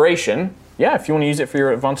 Inspiration. Yeah, if you want to use it for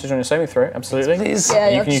your advantage on your saving throw, absolutely. Please. Yeah,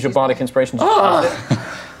 You can use your bardic inspiration to use it.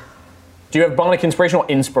 Do you have bardic inspiration or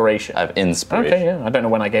inspiration? I have inspiration. Okay, yeah. I don't know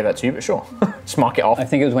when I gave that to you, but sure. Just mark it off. I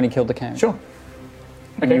think it was when he killed the cow. Sure.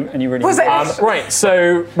 And you really... Was it? Right,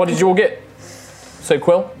 so what did you all get? So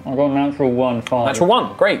Quill, I got natural 1, 5. natural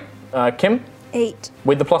 1, great. Kim, 8.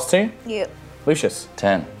 with the +2. Yep. Lucius,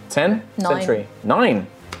 10. 10. 9. Sentry, 9.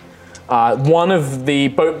 One of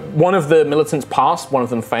the militants passed, one of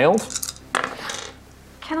them failed.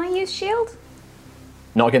 Can I use shield?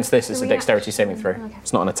 Not against this, it's a reaction. dexterity saving throw. Okay.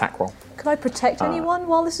 It's not an attack roll. Could I protect anyone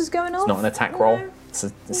while this is going on? It's not an attack roll. It's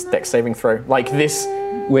a dex saving throw. Like this,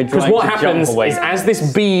 We're because trying what to happens jump away. is as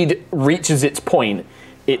this bead reaches its point,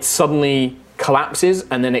 it suddenly collapses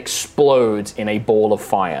and then explodes in a ball of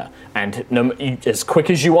fire. And as quick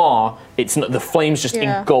as you are, the flames just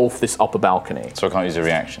Yeah. engulf this upper balcony. So I can't use a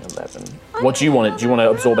reaction. 11. What do you want? Do you want to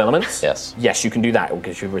absorb elements? Yes. Yes, you can do that. It will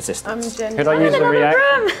give you I'm resistance. Could I use a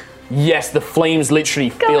reaction? Yes, the flames literally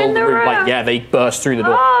fill in the room. like they burst through the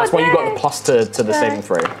door. Oh, That's why you got the dang. plus to the saving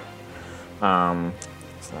throw. So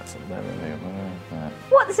that's 11.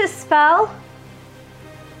 What What's this spell?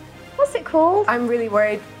 What's it called? I'm really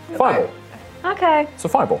worried. Fireball. Okay. So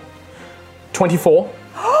fireball. 24.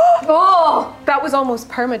 Oh, that was almost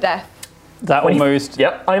permadeath. That almost.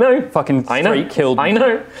 Yep, I know. Fucking straight killed me. I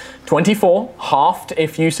know. 24, halved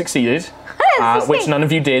if you succeeded, which none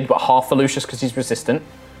of you did, but half for Lucius because he's resistant.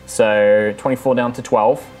 So 24 down to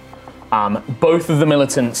 12. Both of the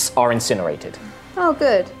militants are incinerated. Oh,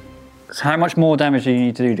 good. So how much more damage do you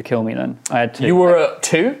need to do to kill me then? I had 2. You were at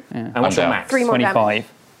 2, and what's your down. max? 3 more damage.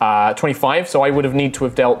 25. 25, so I would have need to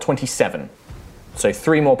have dealt 27. So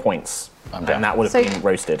 3 more points. I'm down. And that would have So- been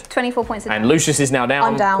roasted. 24 points of And damage. Lucius is now down,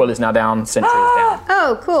 I'm down. Quill is now down, Sentry is down.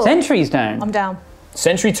 Oh, cool. Sentry's down. I'm down.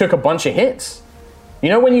 Sentry took a bunch of hits. You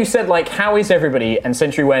know when you said, like, how is everybody? And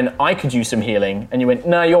Sentry went, I could use some healing. And you went,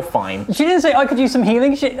 no, you're fine. She didn't say I could use some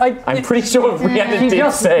healing. I'm pretty sure Rhiannon She did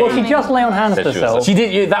just, say. well, she just lay on hands Said to she was herself. She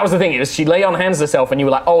did. That was the thing. She lay on hands herself, and you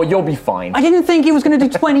were like, "Oh, you'll be fine." I didn't think he was going to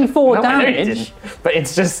do 24 No, I know you damage. didn't. But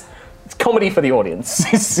it's just comedy for the audience.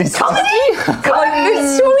 It's Comedy?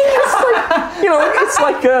 it's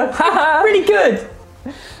like a Really good.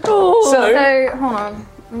 So, hold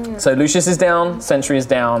on. So Lucius is down, Sentry is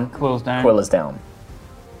down, Quill's down. Quill is down.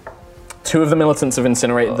 2 of the militants have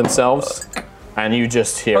incinerated themselves, and you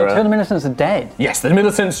just hear Oh, 2 of the militants are dead. Yes, the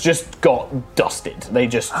militants just got dusted. They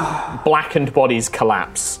just blackened bodies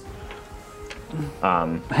collapse.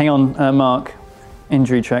 Hang on, Mark.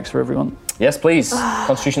 Injury checks for everyone. Yes, please.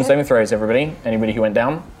 Constitution saving throws, everybody. Anybody who went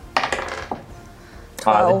down.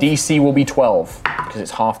 The DC will be 12 because it's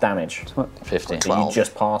half damage. 15. So you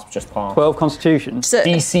just pass. 12 Constitution.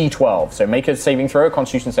 DC 12. So make a saving throw,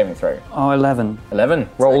 Constitution saving throw. Oh, 11. 11.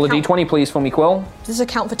 Roll a D20, please, for me, Quill. Does this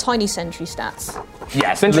account for tiny sentry stats?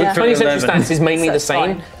 Yeah, Sentry 20 Sentry stats is mainly the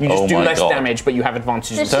same. fine. You just Oh do my less God. damage, but you have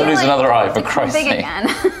advantages. Did Don't she, lose like, another eye, for become Christ's big sake. again?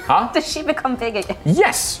 Huh? Does she become big again?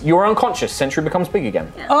 Yes, you are unconscious. Sentry becomes big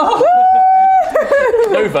again.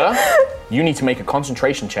 Nova, you need to make a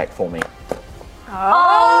concentration check for me.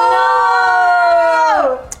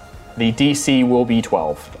 Oh no! The DC will be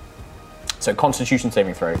 12. So Constitution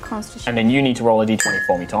saving throw. Constitution. And then you need to roll a D20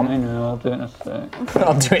 for me, I Tom. know, I'll do it in a sec.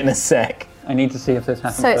 I'll do it in a sec. I need to see if this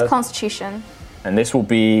happens So it's first. Constitution. And this will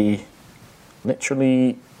be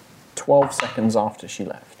literally 12 seconds after she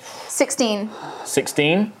left. 16.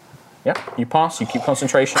 16. Yep, you pass, you keep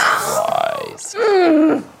concentration. Nice.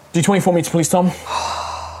 D20 for me, please, Tom.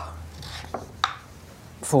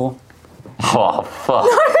 4. Oh,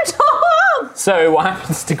 fuck. So what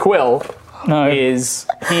happens to Quill No. is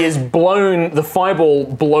he is blown, the fireball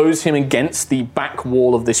blows him against the back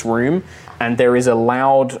wall of this room, and there is a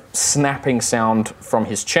loud snapping sound from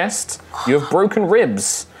his chest. You have broken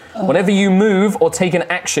ribs. Whenever you move or take an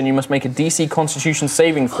action, you must make a DC Constitution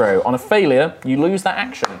saving throw. On a failure, you lose that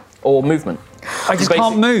action or movement. I just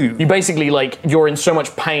can't move. You basically, like, you're in so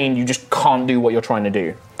much pain, you just can't do what you're trying to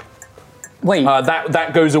do. Wait.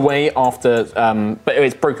 That goes away after, but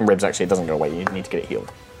it's broken ribs, actually. It doesn't go away. You need to get it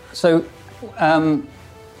healed. So,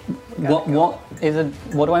 what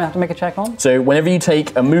do I have to make a check on? So whenever you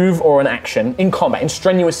take a move or an action in combat, in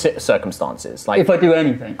strenuous circumstances, like If I do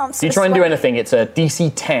anything. if you try and do anything, it's a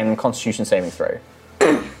DC 10 Constitution saving throw.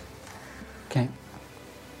 Okay.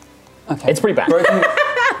 It's pretty bad.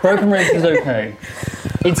 Broken ribs is okay.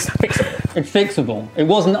 It's fixable. It's fixable. It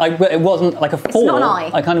wasn't like a 4. not an eye.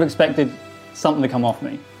 I kind of expected something to come off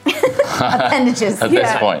me. Appendages. At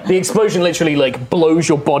this point. The explosion literally like blows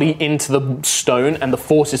your body into the stone, and the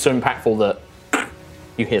force is so impactful that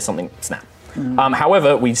you hear something snap.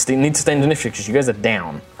 However, we still need to stay in initiative because you guys are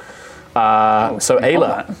down. So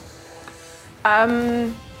Ayla,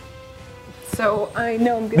 So I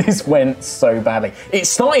know I'm gonna. this went so badly. It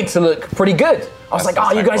started to look pretty good. I was like,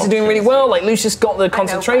 oh, you guys are doing really well. Like Lucius got the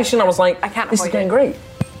concentration. I was like, I can't this is avoid going it. great.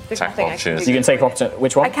 There's Attack nothing I can opportunity. So you can take opportunity.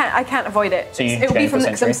 Which one? I can't avoid it. So you It'll change be from the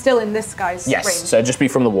because I'm sentry? still in this guy's Yes. range. So just be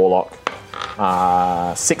from the warlock.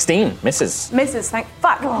 16 misses. Misses, thank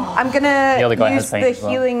fuck. I'm The gonna other guy has use pain the as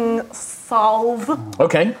well. healing salve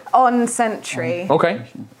Okay. on Sentry. Okay.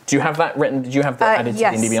 Do you have that written? Did you have that added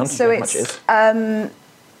yes. to D&D Beyond? Do So you know how much it's it is?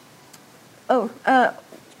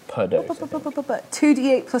 Per dose.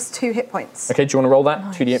 2d8 plus 2 hit points. Okay, do you want to roll that?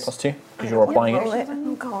 2d8 plus 2? Because you're applying Roll it. it.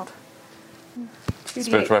 Oh god. 2d8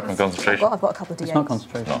 Spiritual weapon plus- concentration. I've got a couple of D8s. It's not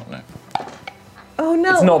concentration. No. Oh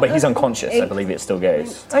no. It's not, but he's unconscious. I believe it still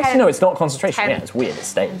goes. Actually, no, it's not concentration. 10. Yeah, it's weird. It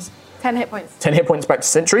stays. 10 hit points. 10 hit points back to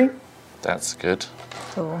Sentry. That's good.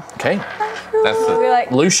 Cool. Okay. That's We're the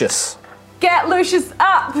like, Lucius. get Lucius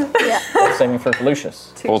up! Saving throw for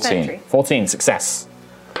Lucius. To 14. Sentry. 14, success.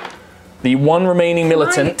 The one remaining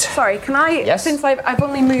militant. Sorry, can I? Yes. Since I've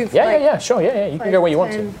only moved. Yeah, like, yeah, yeah, sure, yeah, yeah. You can go where you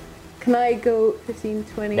want to. 10, Can I go 15,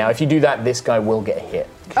 20? Now, if you do that, this guy will get hit.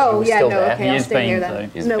 Oh, yeah, still no, there. okay, He I'll is stay here baned, then.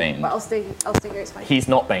 though. He's no, baned. but I'll stay here, it's fine. He's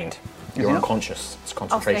not baned. You're he not? unconscious. It's I'll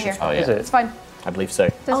stay concentration. here. spell. Oh, yeah. Is it? It's fine. I believe so.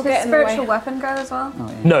 Does I'll the get in the way. spiritual weapon go as well?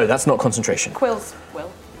 No, that's not concentration. Quills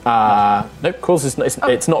will. No, Quills is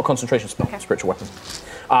it's not a concentration spell. Okay. Spiritual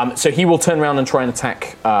weapon. So he will turn around and try and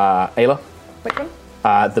attack Ayla, Which one?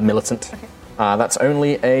 the militant. Okay. That's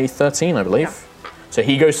only a 13, I believe. Yeah. So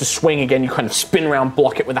he goes to swing again. You kind of spin around,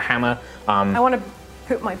 block it with a hammer. I want to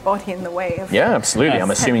put my body in the way of. Yeah, absolutely. I'm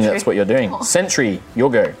assuming that's what you're doing. Sentry, your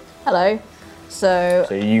go. Hello. So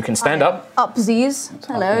So you can stand up. Upsies.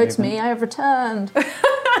 Hello, it's me. I have returned.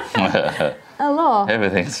 Hello.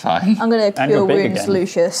 Everything's fine. I'm gonna And you're cure big wounds, again.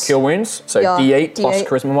 Lucius. Cure wounds. So Yeah, D8 plus D8.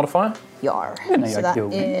 charisma modifier. Yar. know So you that cure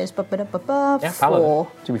wounds. is Yeah, paladin.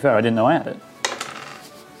 4, To be fair, I didn't know I had it.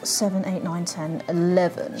 7, 8, 9, 10,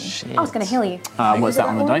 11. I was going to heal you. What's that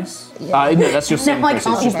on the dice? Yeah. No, that's your saving I throw,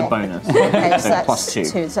 so it's can't. just a bonus. Okay, so So that's plus 2.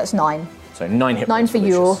 So that's 9. So 9 hit 9 points for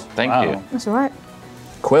you. Lucius. Thank Wow. you. That's alright.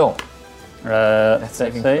 Quill. Let's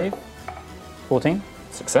saving save. 14.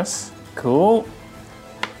 Success. Cool.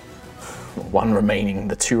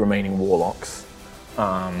 The 2 remaining warlocks.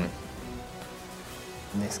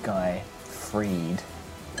 This guy, freed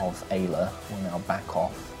of Ayla, will now back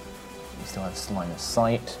off. He still has line of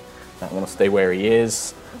sight. That one will stay where he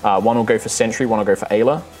is. One will go for Sentry, one will go for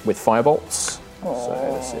Ayla with firebolts.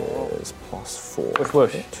 So this is plus 4. Push,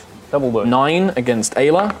 push. Double push. 9 against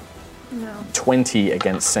Ayla, No. 20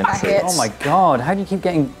 against Sentry. hit. Oh my god, how do you keep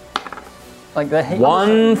getting like the hit?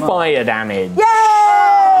 1 fire damage.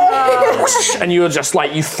 And you're just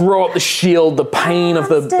like, you throw up the shield, the pain of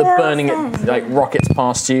the burning it like rockets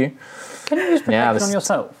past you. Can you just protect it on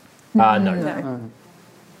yourself? No.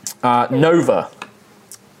 Nova.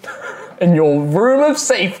 In your room of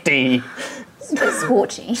safety, It's a bit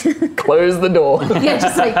scorchy. close the door. Yeah,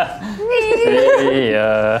 just like.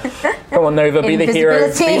 Yeah. Come on, Nova, be the hero.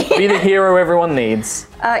 Invisibility. Be the hero everyone needs.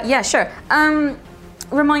 Yeah, sure.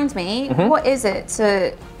 Remind me, what is it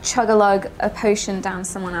to chug-a-lug a potion down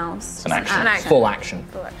someone else? It's an action. Full action.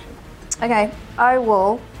 Okay, I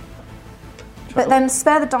will. But then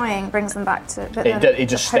spare the dying brings them back to. But then It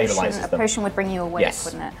just a potion- stabilizes A them. potion would bring you awake, Yes.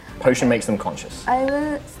 wouldn't it? Potion makes them conscious. I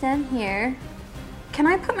will stand here. Can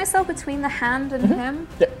I put myself between the hand and him?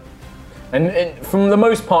 Yeah. And from the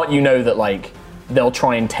most part, you know that like they'll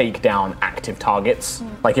try and take down active targets.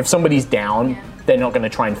 Like if somebody's down, they're not going to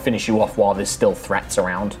try and finish you off while there's still threats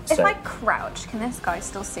around. If So I crouch, can this guy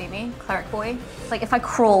still see me, cleric boy? Like if I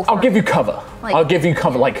crawl. I'll give you cover. Like- I'll give you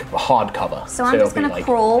cover, like hard cover. So I'm it'll just gonna be,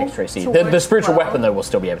 crawl extra AC. towards The spiritual Quill. weapon though will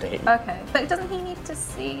still be able to hit you. Okay, but doesn't he need to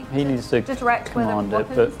see? He needs to To direct where the command it,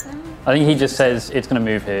 weapon but is going? I think he just says it's going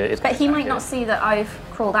to move here. It's But gonna he attack might not here. see that I've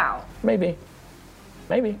crawled out. Maybe.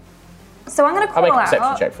 Maybe. So I'm gonna I'll crawl make a out.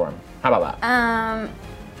 perception check for him. How about that?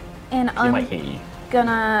 And He I'm might hit you.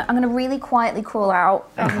 gonna really quietly crawl out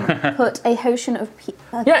and put a potion of.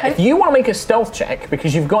 Yeah, if you want to make a stealth check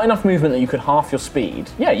because you've got enough movement that you could half your speed.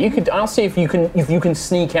 Yeah, you could. I'll see if you can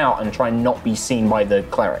sneak out and try and not be seen by the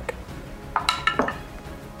cleric.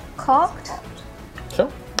 Cocked. Sure.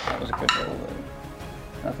 That was a good roll.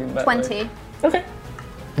 Though. Nothing better. 20. Okay.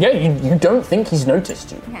 Yeah, you don't think he's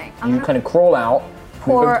noticed you. Okay, You kind of crawl out,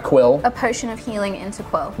 move over to Quill. a potion of healing into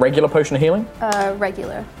Quill. Regular potion of healing.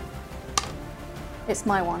 Regular. It's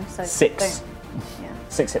my one, so 6. don't. Yeah.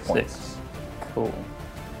 6 hit points. 6. Cool.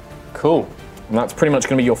 Cool. And that's pretty much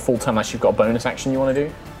going to be your full turn unless you've got a bonus action you want to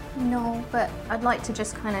do. No, but I'd like to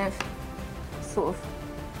just kind of, sort of.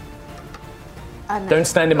 I don't know. Don't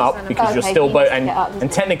stand him up because you're Okay, still he needs to get up, doesn't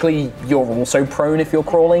and he? technically you're also prone if you're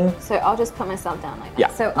crawling. So I'll just put myself down like that. Yeah.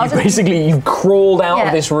 So I'll you just. basically you've crawled out Yeah.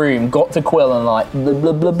 of this room, got to Quill and like blub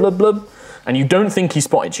blub blub blub blub, and you don't think he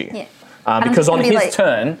spotted you. Yeah. And I'm Because just on gonna be his like,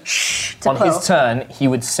 turn, to on Quill. his turn, he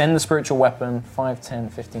would send the spiritual weapon 5, 10,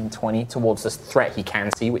 15, 20 towards this threat he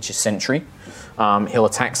can see, which is Sentry. He'll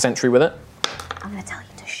attack Sentry with it. I'm gonna tell you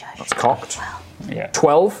to shush. That's cocked. Yeah.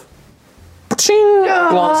 12. Paching!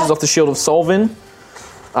 Glances off the shield of Solvin.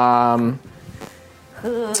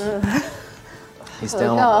 He's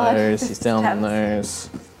down on those. He's down on those.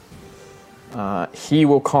 He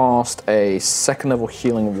will cast a second level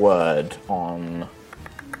healing word on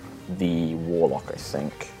the warlock, I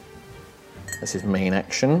think. That's his main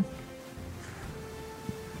action.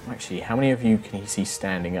 Actually, how many of you can he see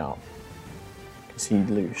standing up? Can see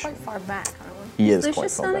Lucius? Quite far back, aren't we? He is Lucius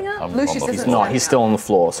quite far standing back. up? Lucius on the isn't floor. Not. He's still on the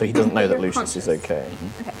floor, so he doesn't know that You're Lucius is conscious. okay.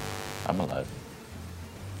 Okay, I'm alive.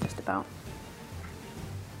 just about.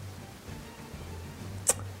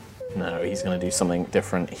 No, he's going to do something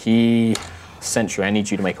different. He Sentry, I need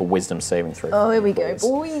you to make a wisdom saving throw. Oh, here we go,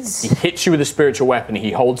 boys. He hits you with a spiritual weapon,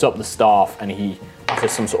 he holds up the staff, and he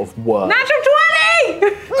utters some sort of word. Natural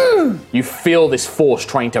 20! You feel this force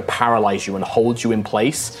trying to paralyze you and hold you in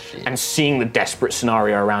place, and seeing the desperate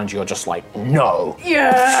scenario around you, you're just like, no.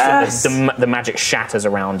 Yes! The magic shatters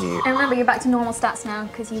around you. And remember, you're back to normal stats now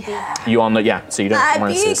because you did. You are not, yeah, so you don't I'm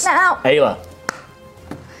minus big this. now. Ayla.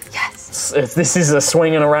 Yes. This is a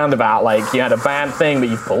swing and a roundabout. Like, you had a bad thing, but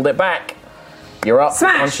you pulled it back. You're up,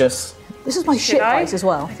 Smash. conscious. This is my shit dice as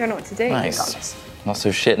well. I don't know what to do. Nice. Not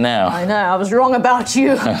so shit now. I know, I was wrong about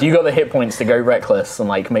you. You got the hit points to go reckless and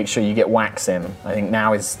like make sure you get whacks in. I think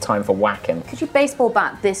now is time for whacking. Could you baseball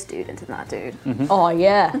bat this dude into that dude? Oh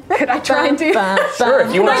yeah. Could I try and do that? Sure,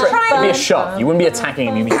 if you want to try it'd be a and- shove. You wouldn't be attacking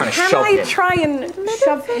him, you'd be trying to Can shove I him. try and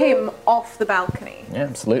shove him off the balcony? Yeah,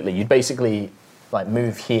 absolutely. You'd basically like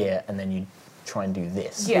move here and then you'd try and do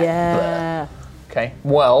this. Yeah. Okay.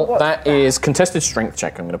 Well, that is contested strength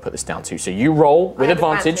check. I'm going to put this down to. So you roll with have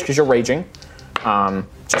advantage because you're raging.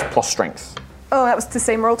 Just plus strength. Oh, that was the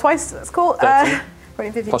same roll twice. That's cool. 13.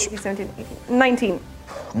 14, 15, Plus- 16, 17, 18, 19.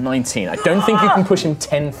 19. I don't think you can push him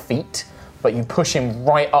 10 feet, but you push him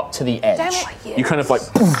right up to the edge. Damn it. You kind of like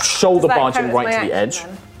shoulder Does that barge count him as right my to the edge.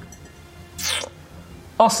 action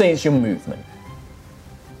I'll say it's your movement.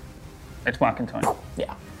 It's whacking time.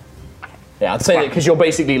 Yeah. Yeah, I'd say that because you're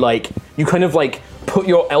basically like, you kind of like put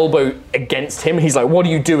your elbow against him. He's like, what are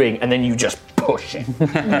you doing? And then you just push him.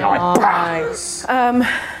 Nice. then?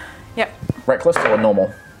 Yep. Reckless or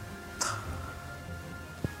normal?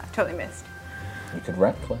 I've totally missed. You could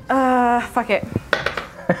reckless. Fuck it.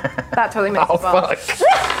 That totally missed Oh, as well.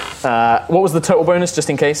 fuck. What was the total bonus, just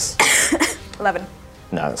in case? 11.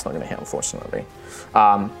 No, that's not going to hit, unfortunately.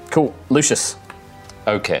 Cool. Lucius.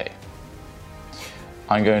 Okay.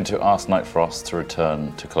 I'm going to ask Night Frost to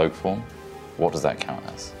return to cloak form. What does that count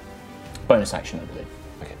as? Bonus action, I believe.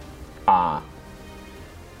 Okay.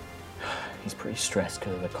 He's pretty stressed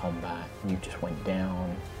because of the combat. You just went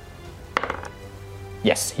down.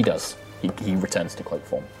 Yes, he does. He returns to cloak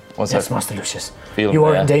form. What's Yes, that? Master Lucius. Feel You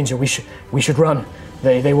are there? in danger. We should run.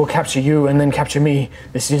 They will capture you and then capture me.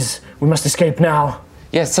 We must escape now.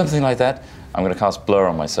 Yeah, something like that. I'm going to cast Blur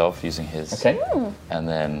on myself using his. Okay. And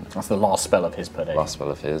then That's the last spell of his per day. last spell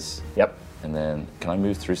of his. Yep. And then can I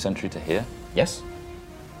move through Sentry to here? Yes.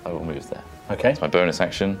 I will move there. Okay. It's my bonus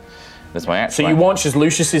action. That's my action. So you watch as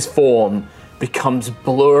Lucius's form becomes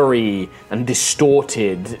blurry and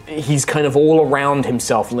distorted. He's kind of all around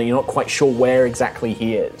himself, and you're not quite sure where exactly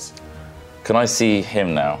he is. Can I see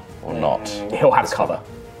him now or not? He'll have cover.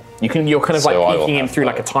 You're kind of So I like will peeking him have through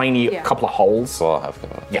like a tiny couple of holes. So I'll have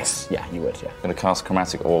cover. Yes, yeah, you would, yeah. I'm going to cast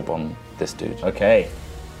Chromatic Orb on this dude. Okay,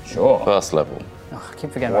 sure. First level. Oh, I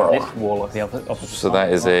keep forgetting about this warlock, the opposite So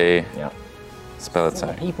that is a Yeah. spell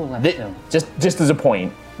attack. People left still. Just as a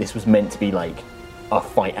point, this was meant to be like a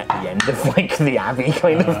fight at the end of like the Abbey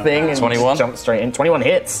kind of thing. And 21? Jump straight in. 21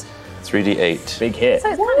 hits. 3d8. Big hit. So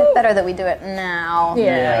it's kind of better that we do it now.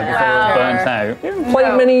 Yeah, before it burns out. You haven't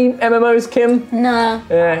played many MMOs, Kim? Nah.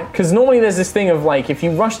 Yeah, because normally there's this thing of like, if you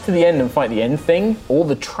rush to the end and fight the end thing, all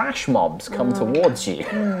the trash mobs come towards you.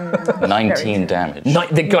 19 damage.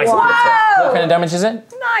 The guys, what kind of damage is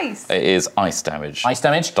it? Nice. It is ice damage. Ice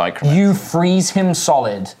damage? Dichromatic. You freeze him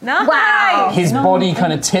solid. Nice. Wow. His body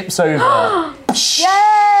kind of tips over.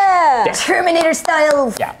 Yeah! Terminator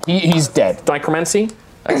style. Yeah, he's dead. Dichromancy?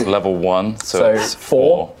 That's level 1, so, So it's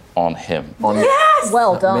 4 4 on him.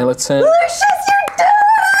 Well done. Militant. Lucius,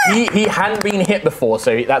 you're done! He hadn't been hit before,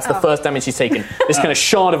 so that's the first damage he's taken. This kind of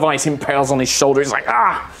shard of ice impales on his shoulder. He's like,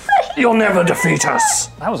 you'll never defeat us.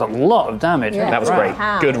 That was a lot of damage. Yeah. That was great.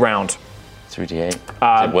 Good round. 3d8.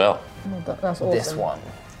 Did well. That's awesome. This one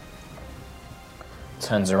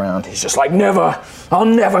turns around. He's just like, never. I'll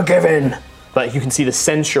never give in. But you can see the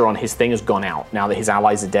censure on his thing has gone out now that his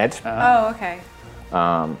allies are dead. Oh, okay.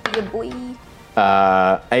 Good boy.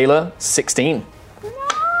 Ayla, 16.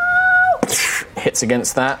 Hits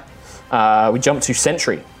against that. We jump to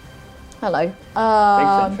Sentry. Hello.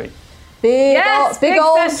 Big sentry. Big, Yes, big big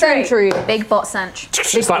old sentry. sentry. Big bot cinch.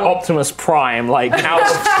 It's like Optimus Prime, like out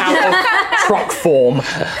of truck form.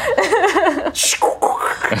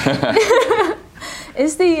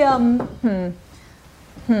 Is the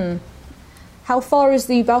how far is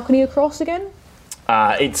the balcony across again?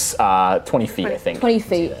 It's 20 feet, I think. 20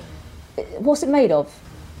 feet. What's it made of?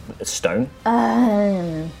 Stone.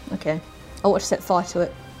 Okay. I'll watch set fire to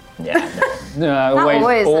it. Yeah. No. No,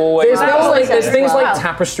 always. always. There's things Wow. like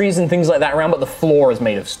tapestries and things like that around, but the floor is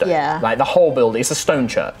made of stone. Yeah. Like the whole building, it's a stone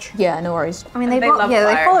church. Yeah, no worries. I mean, they, they love they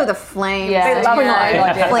fire. follow the flames. Yeah, They it's love probably not a good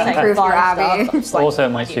idea to flame take proof your fire abbey. stuff. It's like- Also,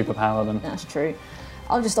 my superpower them. That's true.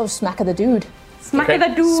 I'll smack at the dude. Smack at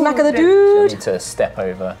the dude. Smack at the You'll dude. need to step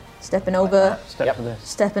over. Stepping over, Step for this.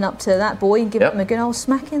 stepping up to that boy, and give Yep. him a good old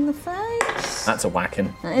smack in the face. That's a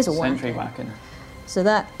whacking. That is a whack. Sentry whacking. So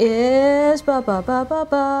that is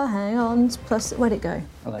hang on, plus where'd it go?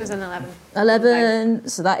 There's an 11. 11.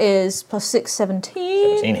 So that is plus 6,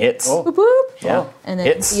 17. 17 hits. Boop, boop. Yeah. And then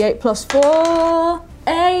Hits. D8 plus 4.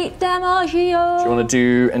 8 damage. Do you want to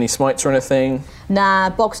do any smites or anything? Nah,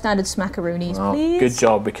 bog standard smackaroonies, Oh, please. good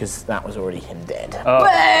job, because that was already him dead.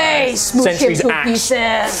 Hey, smooch him Sentry's to axe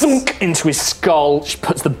pieces. thunk into his skull. She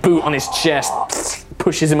puts the boot on his chest,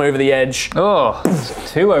 pushes him over the edge. Oh,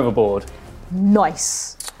 2 overboard.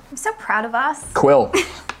 Nice. I'm so proud of us. Quill. There's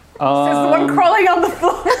the one crawling on the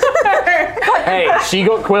floor. Hey, she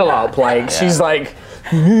got Quill up. Like, she's like...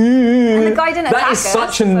 And the guy didn't attack That is us,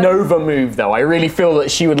 such a so- Nova move, though. I really feel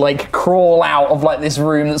that she would, like, crawl out of, like, this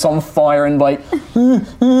room that's on fire and, like,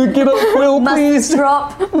 get up, Quill, please.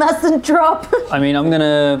 Mustn't drop. I mean, I'm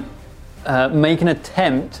going to make an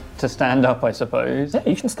attempt to stand up, I suppose. Yeah,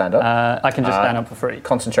 you can stand up. I can just stand up for free.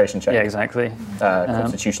 Concentration check. Yeah, exactly.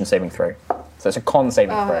 Constitution saving throw. So it's a con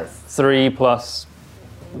saving throw. 3 plus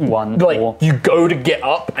 1. Like, 4. you go to get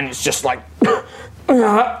up and it's just like...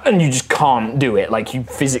 and you just can't do it. Like, you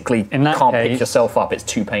physically In that can't case- pick yourself up. It's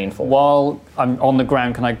too painful. While I'm on the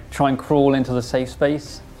ground, can I try and crawl into the safe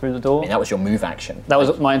space through the door? I mean, that was your move action. That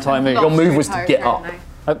was my entire move. Your move was to get up.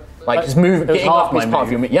 Like, just move, it was getting half up my is part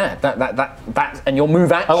of your move. Yeah, that, and your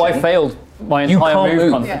move action. Oh, I failed my You entire can't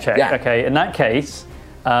move move. con check. Yeah. Okay, in that case,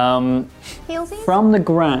 Heelsies? from the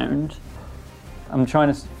ground, I'm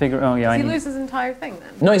trying to figure. Oh yeah, I He need. loses his entire thing then?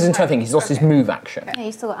 No, his entire thing. He's lost his move action. Yeah,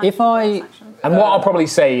 you still got If I And what I'll probably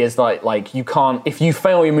say is like you can't. If you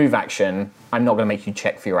fail your move action, I'm not going to make you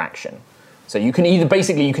check for your action. So you can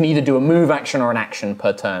either do a move action or an action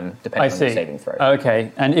per turn, I depending on your see. saving throw.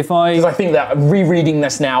 Okay, and if Because I I think that rereading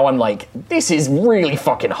this now, I'm like, this is really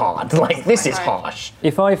fucking hard. Like, this is harsh.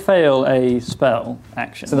 if I fail a spell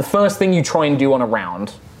action, So the first thing you try and do on a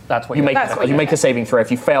round, that's what you make That's what you you make get. a saving throw.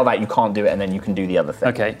 If you fail that, you can't do it, and then you can do the other thing.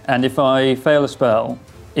 Okay, and if I fail a spell,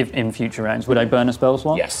 if in future rounds, would I burn a spell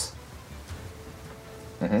slot? Yes.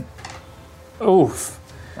 Oof.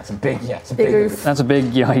 That's a big. Yeah, it's a big. Move. That's a big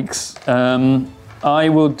yikes. I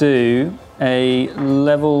will do a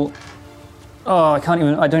level. Oh, I don't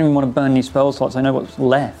even want to burn these spell slots. I know what's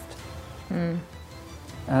left.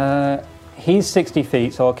 He's 60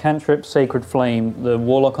 feet, so I'll cantrip Sacred Flame, the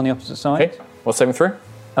warlock on the opposite side. Okay. What's saving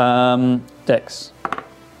throw? Dex.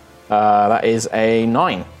 That is a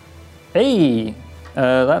 9. Hey,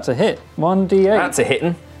 that's a hit. 1d8. That's a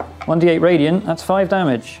hitting. 1d8 radiant. That's 5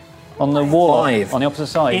 damage on the warlock 5. on the opposite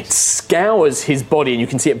side. It scours his body, and you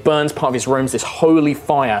can see it burns part of his robes, this holy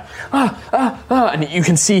fire. And you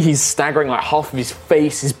can see he's staggering, like half of his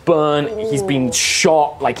face is burnt. He's been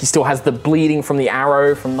shot, like he still has the bleeding from the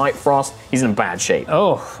arrow from Night Frost. He's in bad shape.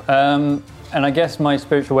 And I guess my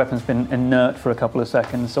spiritual weapon's been inert for a couple of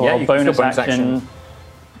seconds, so Yeah, I'll you can bonus still bonus action,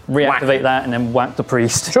 reactivate Whack. that, and then whack the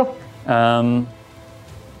priest. Sure. Boom.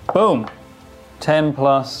 10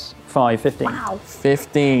 plus 5, 15. Wow.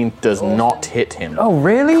 15 does not hit him. Oh,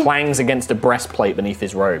 really? Clangs against a breastplate beneath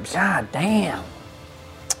his robes. God damn.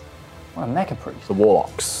 What a mecha priest. The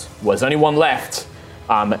warlocks. Well, there's only one left.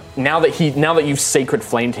 Now that you've sacred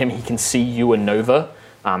flamed him, he can see you and Nova.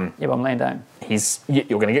 Yeah, but I'm laying down. You're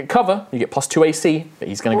going to get cover. You get plus 2 AC, but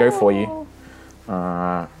he's going to go for you.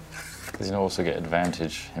 Does he also get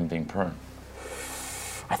advantage, him being prone?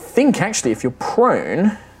 I think actually, if you're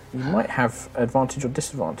prone, you might have advantage or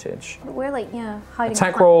disadvantage. We're like, hiding.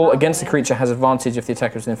 Attack roll against the creature has advantage if the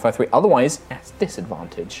attacker is within 5-3. Otherwise, it has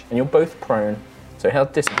disadvantage, and you're both prone, so it has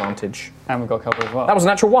disadvantage. And we've got cover as well. That was a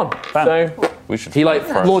natural 1. Bam. So We should. he like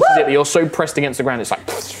launches it, but you're so pressed against the ground, it's like.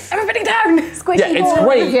 Everybody down! Squishy Yeah, it's ball.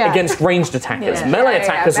 great Yeah. against ranged attackers. Yeah. Melee Yeah,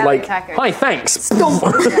 attackers are melee like, attackers. hi, thanks.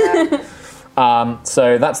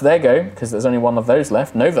 So that's their go, because there's only one of those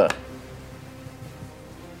left. Nova.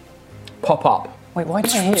 Pop up. Wait, why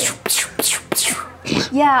did I hear?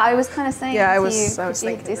 Yeah, I was kind of saying. Yeah, I to was- you, I was could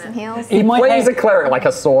you thinking do some that. heals. In my Plays head, a cleric like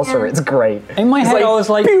a sorcerer. It's great. in my head, like, I was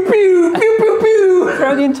like, pew pew pew pew pew.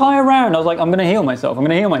 throughout the entire round, I was like, I'm going to heal myself. I'm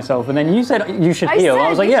going to heal myself. And then you said you should heal. I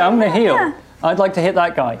was like, yeah, I'm going to heal. yeah. I'd like to hit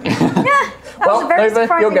that guy. That Well, was very Nova,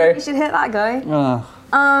 surprising you'll go. that you should hit that guy.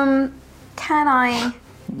 Can I?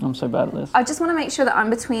 I'm so bad at this. I just want to make sure that I'm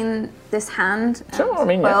between this hand. And Sure, I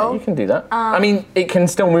mean, yeah, Quill. you can do that. I mean, it can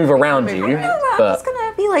still move around you, No, I'm but just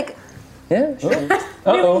gonna be like yeah, sure.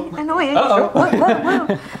 Uh-oh. annoying.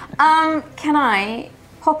 Uh-oh. Can I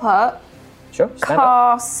pop up? Sure. Stand up.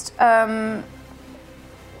 Cast. I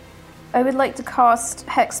would like to cast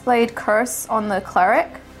Hexblade Curse on the cleric.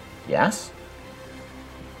 Yes.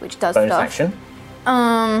 which does Bonus stuff.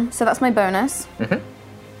 action. So that's my bonus. Mm-hmm.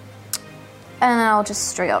 And then I'll just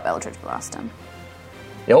straight up Eldritch Blast him.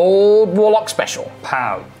 The old Warlock special.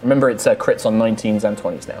 Pow. Remember, it's crits on 19s and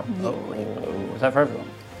 20s now. Oh, is that for everyone?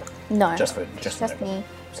 No. Just for me.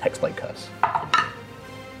 It's Hexblade Curse.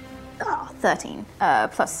 Oh, 13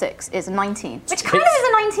 plus 6 is a 19. Which kind of is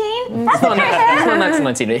a 19. That's It's not a natural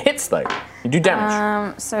 19. It hits, though. You do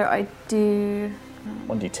damage. So I do...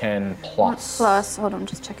 1d10 plus. Plus, hold on,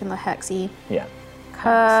 just checking the hexy. Yeah.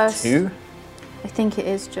 Curse. 2. I think it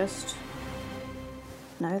is just...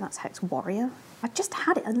 No, that's Hex Warrior. I just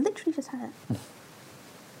had it. I literally just had it.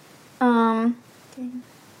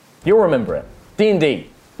 You'll remember it. D&D.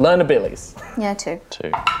 Learn abilities. Yeah, 2.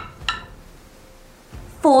 2.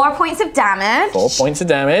 4 points of damage. 4 points of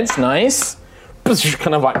damage. Nice.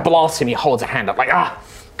 Kind of like blasts him. He holds a hand up like,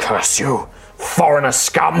 curse you, foreigner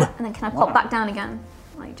scum. And then can I pop back down again?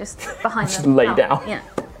 Like just behind Just them. lay down. Yeah.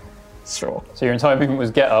 Sure. So your entire movement was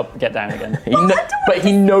get up, get down again. But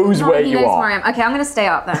he knows where He you knows are. where I am. Okay, I'm going to stay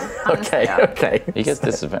up then. Okay. He gets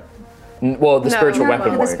disadvantage. Well, the spiritual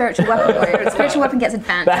weapon The won't. spiritual weapon warrior. The spiritual weapon gets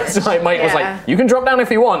advantage. That's right. Mike was Yeah. like, you can drop down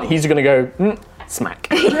if you want. He's going to go, smack.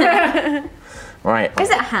 Right. Is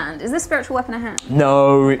it a hand? Is this spiritual weapon a hand?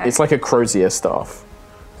 No, it's like a crozier staff.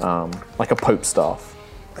 Like a pope staff.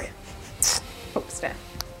 Pope staff.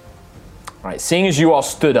 Right, seeing as you are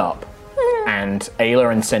stood up and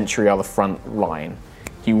Ayla and Sentry are the front line,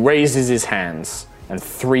 he raises his hands and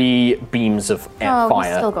 3 beams of He's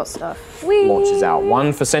fire still got stuff. launches out.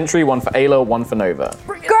 1 for Sentry, 1 for Ayla, 1 for Nova.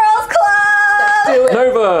 Girls Club!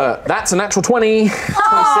 Nova, that's a natural 20. 26.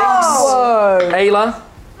 Ayla,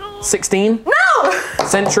 16. No!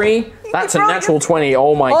 Sentry, that's a natural 20.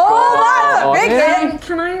 Oh my god.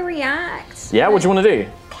 Can I react? Yeah, what do you want to do?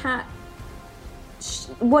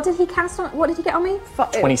 What did he cast on? What did he get on me?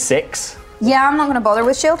 26. Yeah, I'm not going to bother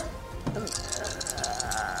with shield.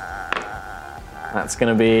 That's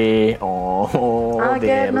going to be,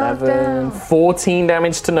 the 11. 14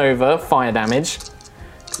 damage to Nova, fire damage.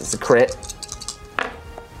 It's a crit.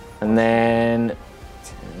 And then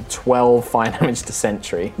 12 fire damage to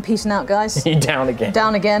Sentry. Peacing out, guys. You down again.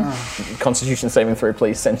 Down again. Constitution saving throw,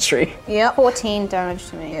 please, Sentry. Yep. 14 damage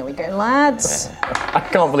to me. Here we go, lads. I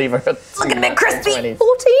can't believe I Looking a bit crispy. 14?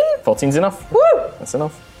 14's enough. Woo! That's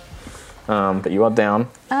enough. But you are down.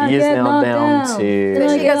 I He is get now knocked down down. to... Then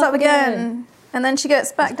she gets up again. And then she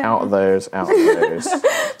gets back down. Out of those.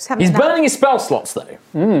 He's burning his spell slots, though.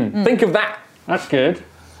 Think of that. That's good.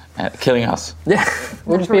 Killing us. Yeah.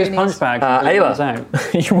 We'll just be his punch bag. Ayla,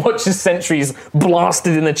 you watch as Sentry's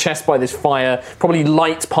blasted in the chest by this fire. Probably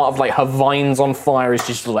lights part of like her vines on fire is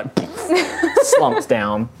just like slumps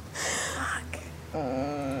down.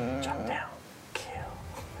 Jump down. Kill.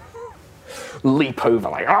 Leap over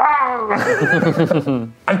like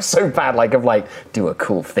I'm so bad do a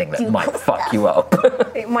cool thing that might fuck you up.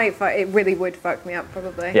 It might. It really would fuck me up,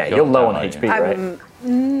 probably. Yeah, you're low on HP, right? I'm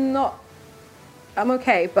not. I'm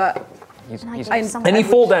okay, but Any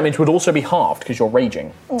fall damage would also be halved because you're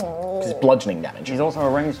raging. Because it's bludgeoning damage. He's also a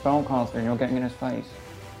ranged spellcaster and you're getting in his face.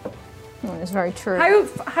 It's very true.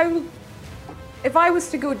 how? If I was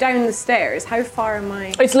to go down the stairs, how far am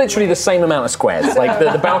I? It's literally the same amount of squares. Like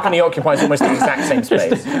the balcony occupies almost the exact same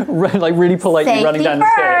space. Like really politely Safety running down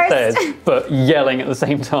the stairs, but yelling at the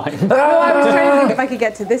same time. Well, I was trying to think if I could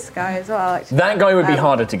get to this guy as well. Actually. That guy would be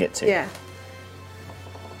harder to get to. Yeah.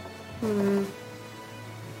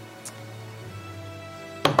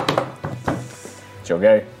 It's your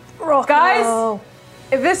go. Guys,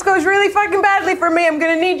 if this goes really fucking badly for me, I'm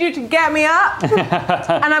gonna need you to get me up,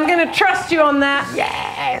 and I'm gonna trust you on that.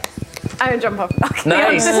 Yes. I'm gonna jump off.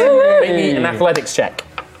 Nice. Make me an athletics check.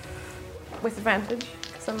 With advantage.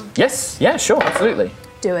 Yes. Yeah. Sure. Absolutely.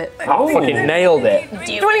 Do it. Oh, fucking nailed it.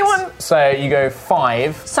 21. So you go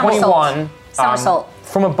 5, Somersault. 21. Somersault.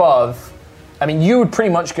 From above. I mean, you would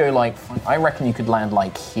pretty much go I reckon you could land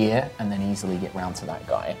here and then easily get round to that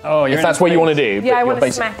guy. Oh, you're if that's what you want to do. Yeah, I want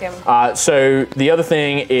to smack him. So the other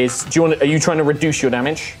thing is, are you trying to reduce your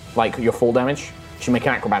damage, like your fall damage? You should make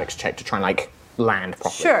an acrobatics check to try and land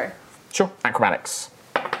properly. Sure. Sure. Acrobatics.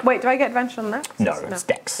 Wait, do I get advantage on that? No, it's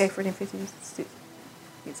Dex. Okay, 14, 15, 16,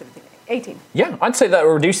 17, 18. Yeah, I'd say that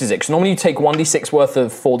reduces it, because normally you take 1d6 worth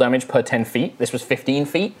of fall damage per 10 feet. This was 15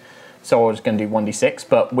 feet, so I was going to do 1d6,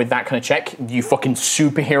 but with that kind of check, you fucking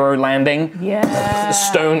superhero landing. Yeah. The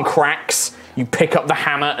stone cracks, you pick up the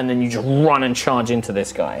hammer, and then you just run and charge into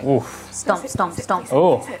this guy. Oof. Stomp, stomp, stomp.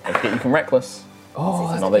 Oh. You can reckless.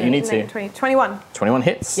 Oh, not that you need to. 21. 21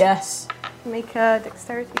 hits. Yes. Make a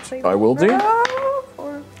dexterity save. I will do.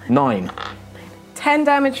 Or 9. 10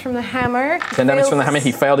 damage from the hammer. 10 damage from the hammer.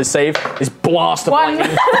 He failed his save. This blast of One.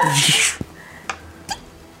 lightning.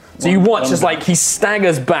 So you watch as like he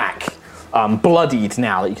staggers back, bloodied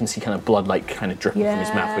now that you can see kind of blood like kind of dripping from his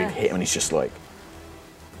mouth where you hit him, and he's just like,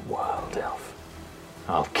 "Wild elf,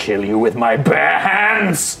 I'll kill you with my bare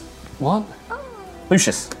hands." What?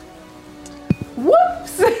 Lucius.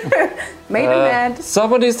 Whoops! Made him mad.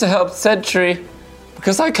 Someone needs to help Sentry,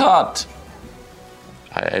 because I can't.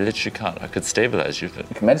 I literally can't. I could stabilize you, but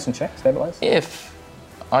You can medicine check, stabilize. if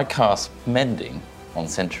I cast Mending on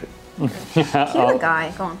Sentry, Cue the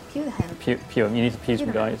guy. Go on. Cue the him. Pure. You need to pew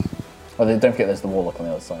some guys. Oh, then don't forget there's the warlock on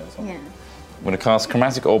the other side as well. Yeah. I'm going to cast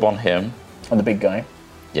Chromatic Orb on him. On the big guy.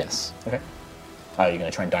 Yes. Okay. Oh, you're going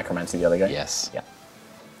to try and dichromancy the other guy? Yes. Yeah.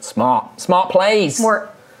 Smart plays.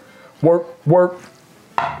 Work. Work.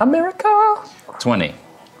 America. 20.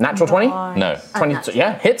 Natural 20? No. 20.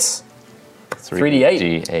 Yeah, hits. 3d8.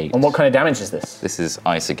 D8. And what kind of damage is this? This is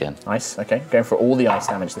ice again. Ice. Okay. Going for all the ice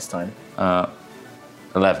damage this time.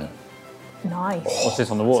 11. Nice. What's this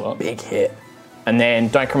on the warlock? Big hit. And then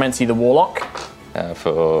dichromancy the warlock.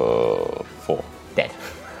 For 4. Dead.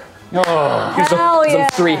 Oh, Gives Hell them yeah.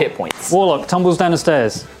 3 hit points. warlock tumbles down the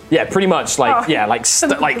stairs. Yeah, pretty much like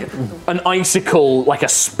like an icicle, like a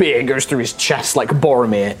spear goes through his chest like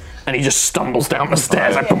Boromir, and he just stumbles down the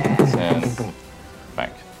stairs. Like, And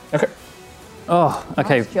back. okay. Oh,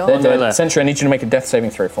 okay. job. On the way there. Sentry, I need you to make a death saving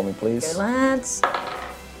throw for me, please. Lads.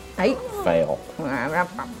 8. Fail.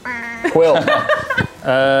 Quill.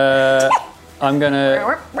 I'm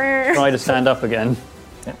gonna try to stand up again.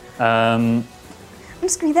 I'm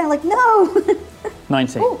just gonna be there like, no!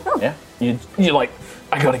 19. Yeah. You're like,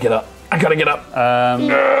 I gotta get up. I gotta get up.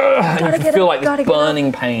 Gotta You feel up, like gotta this get up.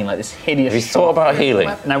 burning pain, like this hideous. Have you thought about healing?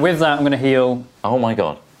 Now with that, I'm gonna heal. Oh my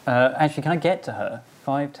god. Actually, can I get to her?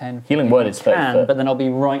 5, 10. Healing word is 30 Can, foot. but then I'll be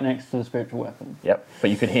right next to the spiritual weapon. Yep. But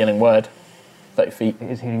you could healing word. 30 feet. It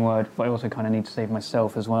is healing word, but I also kind of need to save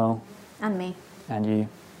myself as well, And me. and you.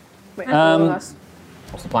 And all of us.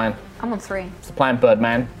 What's the plan? I'm on 3. What's the plan,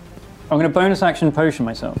 Birdman? I'm gonna bonus action potion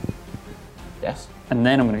myself, Yes. and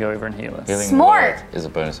then I'm gonna go over and heal her. Healing Smart. word is a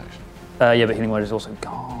bonus action. Yeah, but healing word is also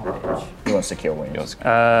garbage. You want secure wings. Yours.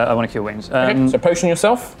 I want to cure wounds. Okay, so potion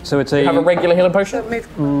yourself. So it's You have a a regular healing potion.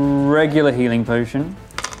 regular healing potion.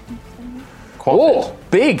 Oh,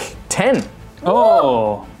 big 10.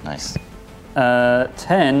 Oh, Nice.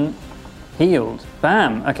 10 healed.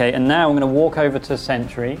 Bam. Okay, and now I'm going to walk over to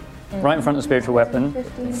Sentry, right in front of the spiritual weapon,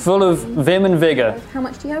 15. full of vim and vigor. How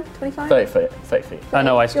much do you have? 25? 30 feet. 30 feet. I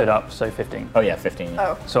know I stood up, so 15. Oh yeah, 15.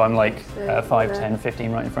 Oh. So I'm like 5, 10,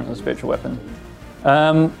 15 right in front of the spiritual weapon.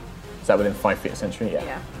 Is that within 5 feet of Sentry? Yeah.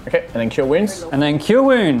 Yeah. Okay, and then cure wounds. And then cure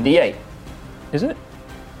wound. D8. Is it?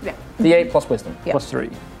 Yeah. D8 plus wisdom. Plus 3,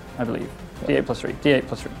 I believe. D8 plus 3, D8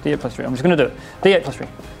 plus 3, D8 plus 3. I'm just going to do it. D8 plus 3,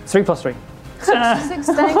 3 plus 3. 6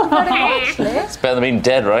 staying pretty actually. It's better than being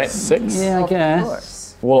dead, right? 6. Yeah, I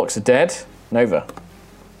guess. Warlocks are dead. Nova.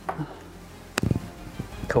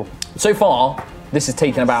 Cool. So far, this has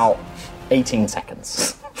taken about 18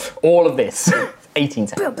 seconds. All of this, 18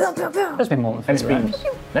 seconds. There's been more than And it's 3 been, rounds.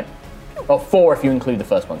 no? Oh, 4 if you include the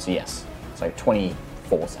first one, so yes. So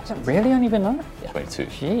 24 seconds. Really only been that? 22.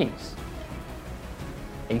 Jeez.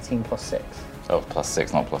 18 plus 6. Oh, plus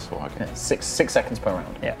 6, not plus 4. Okay. 6 seconds per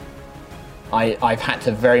round. Yeah. I've had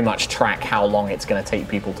to very much track how long it's going to take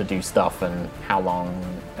people to do stuff and how long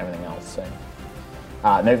everything else. So,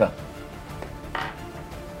 Nova.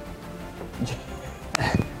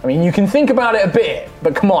 I mean, you can think about it a bit,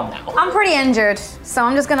 but come on now. I'm pretty injured, so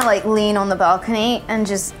I'm just gonna like lean on the balcony and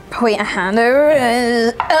just point a hand over.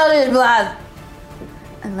 Eldritch Blast.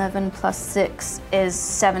 11 plus 6 is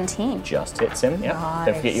 17. Just hits him. Yeah.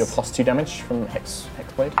 Don't forget your +2 damage from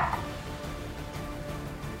Hexblade.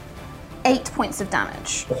 8 points of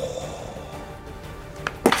damage.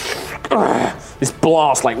 This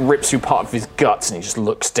blast like rips through part of his guts, and he just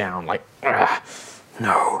looks down like,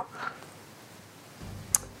 no.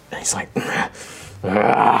 And he's like,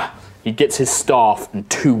 he gets his staff and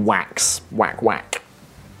 2 whacks, whack, whack.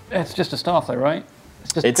 It's just a staff though, right?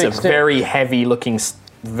 It's It's a stick. very heavy looking It's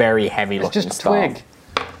just a staff. twig.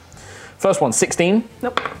 First one, 16.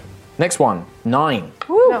 Nope. Next one, 9.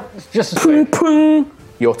 No. It's just a twig.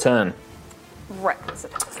 Your turn. Right.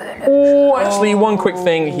 Oh, actually, one quick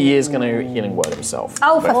thing. He is going to healing word himself.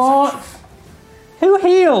 Oh, for What? Who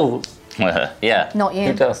heals? Yeah. Not you.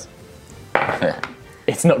 Who does?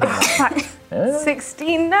 It's not going to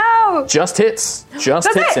 16 now. Just hits. Just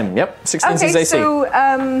Does hits it? him. Yep. 16 is his Okay, AC.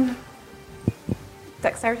 so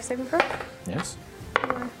dexterity saving throw. Yes.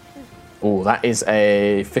 Oh, that is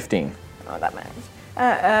a 15. Oh, that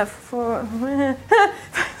matters. 4,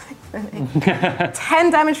 10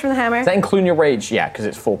 damage from the hammer. Does that include your rage? Yeah, because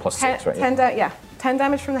it's 4 plus 6, right? 10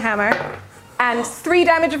 damage from the hammer. And 3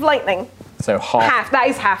 damage of lightning. So half. Half. That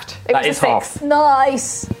is halved. It That was is a half. 6.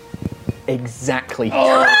 Nice. Exactly.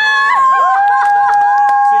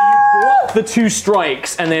 The 2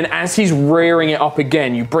 strikes, and then as he's rearing it up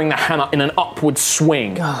again, you bring the hammer in an upward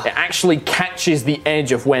swing. It actually catches the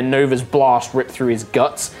edge of where Nova's blast ripped through his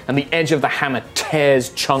guts, and the edge of the hammer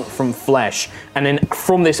tears chunk from flesh. And then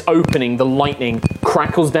from this opening, the lightning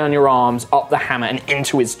crackles down your arms, up the hammer, and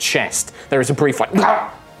into his chest. There is a brief like,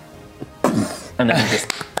 and then he just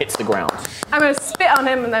hits the ground. I'm going to spit on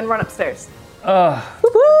him and then run upstairs. Yeah.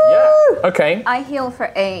 Okay. I heal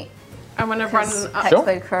for 8. I'm going to run up. Sure.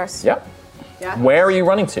 Hexblade Curse. Yep. Yeah. Where are you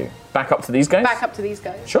running to? Back up to these guys? Back up to these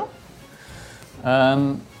guys. Sure.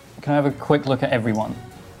 Can I have a quick look at everyone?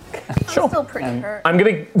 Sure. Still pretty hurt.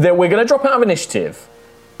 We're gonna drop out of initiative,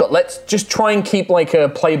 but let's just try and keep like a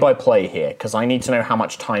play-by-play here, because I need to know how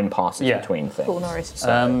much time passes between things. Cool, Norris.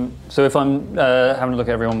 So if I'm having a look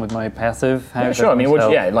at everyone with my passive, how Yeah, sure. I mean,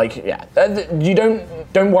 you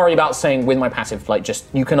don't worry about saying with my passive. Like, just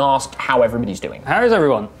you can ask how everybody's doing. How is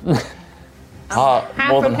everyone?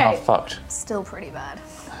 More than okay. half fucked. Still pretty bad.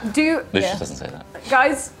 Lucius doesn't say that.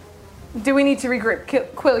 Guys, do we need to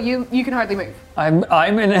regroup? Quill, you can hardly move. I'm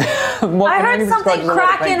in. I heard something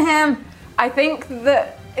crack in him. I think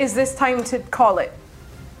that is this time to call it.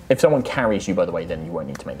 If someone carries you, by the way, then you won't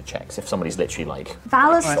need to make the checks. If somebody's literally like,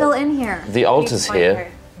 Vala's still in here. The altar's find here.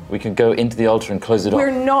 her. We can go into the altar and close it We're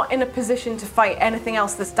off. not in a position to fight anything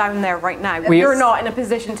else that's down there right now. We- You're not in a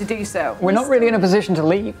position to do so. We're not really in a position to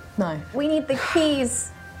leave. No. We need the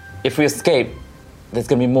keys. If we escape, there's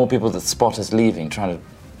going to be more people that spot us leaving, trying to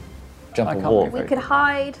jump I a can't wall. move. We could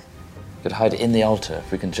hide. We could hide it in the altar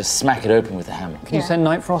if we can just smack it open with a hammer. Can you send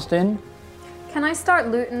Nightfrost in? Can I start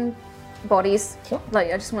looting bodies? Sure.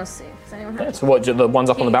 Like, I just want to see. Does anyone have so what? The ones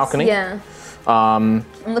up on the balcony? Yeah. I'm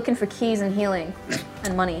looking for keys and healing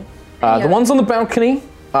and money. The ones on the balcony.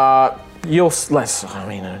 Less. I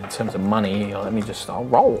mean, in terms of money, I'll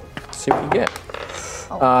roll. See what you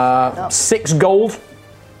get. 6 gold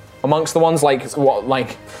amongst the ones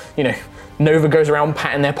Nova goes around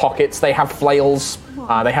patting their pockets. They have flails.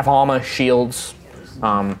 They have armor, shields. They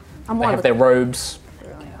have their robes.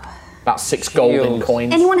 About 6 gold in Shields.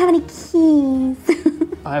 coins. Anyone have any keys?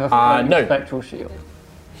 I have a no. spectral shield.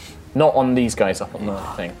 Not on these guys up on the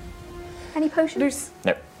thing. Any potions?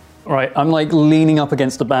 No. Right, I'm like leaning up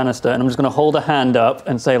against the banister, and I'm just going to hold a hand up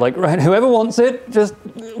and say, like, right, whoever wants it, just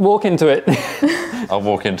walk into it. I'll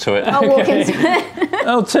walk into it. I'll walk into it.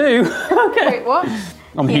 Oh, 2. Wait, what?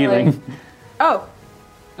 I'm healing. Oh,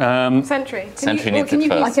 Um, sentry. Sentry needs it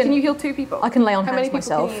first. Can you heal 2 people? I can lay on How many hands people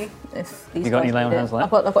myself. can you- If these You got guys any lay on need it. hands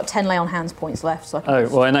left? I've got 10 lay on hands points left. So I can oh,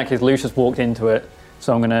 well, in that case, Lucius walked into it,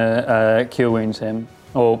 so I'm going to Cure Wounds him.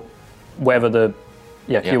 Or whatever the...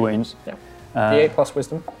 Yeah, Cure Wounds. Yeah. D8 plus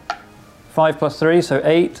wisdom. 5 plus 3, so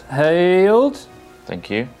 8 healed. Thank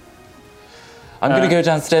you. I'm going to go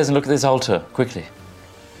downstairs and look at this altar, quickly.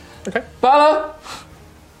 Okay. Vala!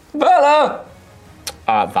 Vala!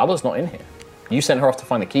 Vala's not in here. You sent her off to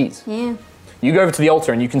find the keys. Yeah. You go over to the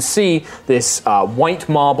altar and you can see this white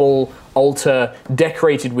marble altar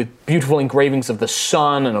decorated with beautiful engravings of the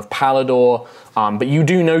sun and of Palador. But you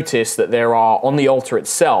do notice that there are, on the altar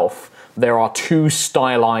itself, there are 2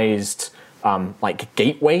 stylized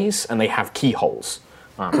gateways, and they have keyholes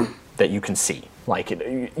that you can see.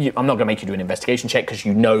 I'm not going to make you do an investigation check because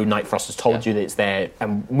you know Nightfrost has told you that it's there,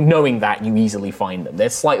 and knowing that, you easily find them. They're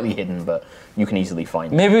slightly hidden, but you can easily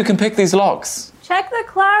find them. Maybe we can pick these locks. Check the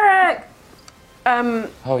cleric.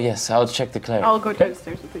 Oh, yes, I'll check the cleric. I'll go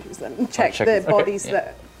downstairs with Lucius then and check check the this. bodies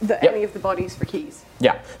Okay, any of the bodies for keys.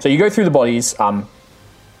 Yeah, so you go through the bodies,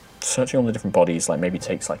 searching on the different bodies, maybe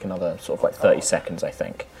takes another sort of 30 seconds, I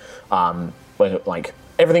think.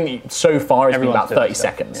 Everything so far has been about 30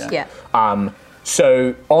 seconds. Yeah.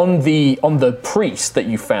 So on the priest that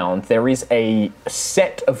you found, there is a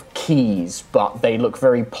set of keys, but they look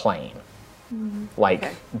very plain.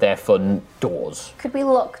 They're for doors. Could we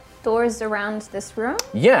lock doors around this room?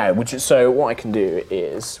 Yeah, so what I can do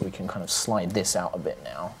is we can kind of slide this out a bit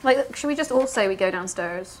now. Should we just all say we go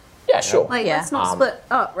downstairs? Yeah, sure. Let's not split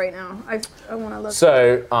up right now. I want to look.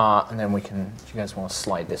 So, and then we can. Do you guys want to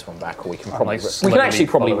slide this one back, or we can probably we can actually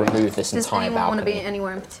probably remove this Does entire anyone want to balcony. be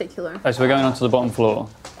anywhere in particular? Oh, so we're going onto the bottom floor.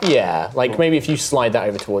 Yeah, maybe if you slide that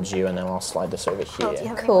over towards you, and then I'll slide this over here. Oh, do you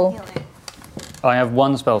have Cool. anyone healing? I have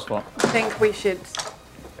 1 spell slot. I think we should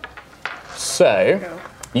So, go.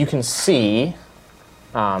 you can see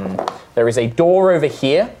there is a door over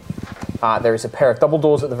here. There is a pair of double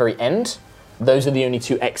doors at the very end. Those are the only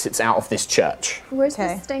 2 exits out of this church. Where's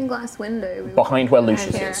the stained glass window? Behind where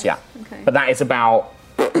Lucius is, yeah. Okay. But that is about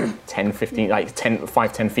 10, 15, like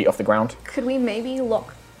 10 feet off the ground. Could we maybe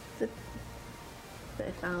lock the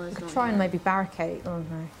Vala's Could not try and there? maybe barricade, I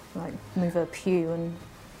don't know, like move a pew and...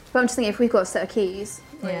 But I'm just thinking if we've got a set of keys.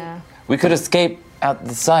 Yeah. We could escape out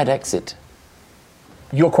the side exit.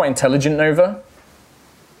 You're quite intelligent, Nova.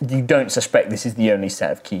 You don't suspect this is the only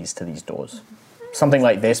set of keys to these doors. Something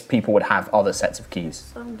like this, people would have other sets of keys.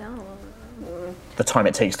 Slow them down a little bit. The time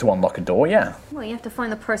it takes to unlock a door, yeah. Well, you have to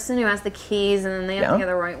find the person who has the keys, and then they have to get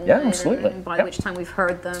the right one. Yeah, absolutely. And by Yep. which time we've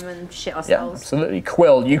heard them and shit Yeah, ourselves. absolutely.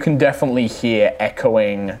 Quill, you can definitely hear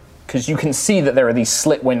echoing, because you can see that there are these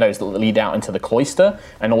slit windows that lead out into the cloister,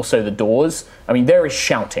 and also the doors. I mean, there is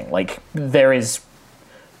shouting. Like, there is,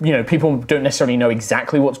 people don't necessarily know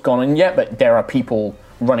exactly what's gone on yet, but there are people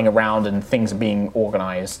running around and things are being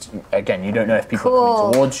organised. Again, you don't know if people are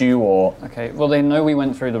coming towards you or... Okay, well, they know we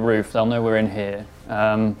went through the roof. They'll know we're in here.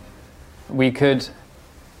 They'll know we've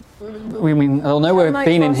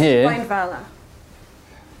been in here. Find Vala.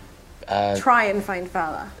 Try and find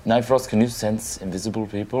Vala. Night Frost, can you sense invisible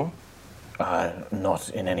people? Not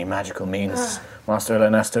in any magical means, Master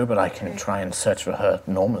Ernesto, but I can try and search for her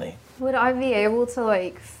normally. Would I be able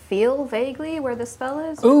to, feel vaguely where the spell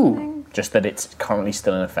is? or Ooh. something? Just that it's currently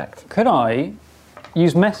still in effect. Could I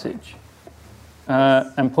use message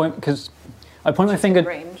and point, because I point my finger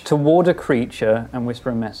range. toward a creature and whisper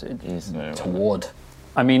a message. Toward.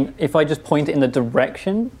 I mean, if I just point it in the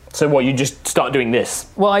direction. So what, you just start doing this?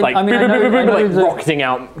 Well, I know rocketing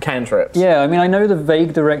out cantrips. Yeah, I mean, I know the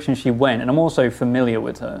vague direction she went, and I'm also familiar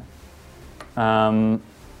with her.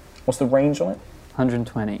 What's the range on it?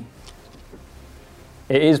 120.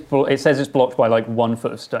 It says it's blocked by 1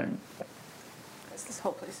 foot of stone. This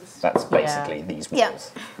whole place is... That's basically these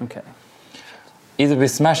walls. Okay. Either we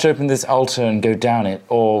smash open this altar and go down it,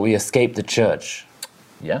 or we escape the church.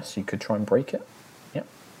 Yes, you could try and break it. Yep.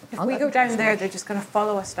 If we go down there, they're just going to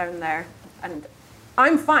follow us down there. And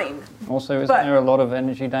I'm fine. Also, isn't But- there a lot of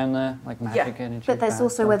energy down there? Like magic energy? But there's bad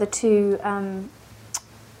also stuff? where the 2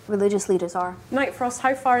 religious leaders are. Night Frost,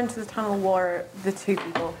 how far into the tunnel were the 2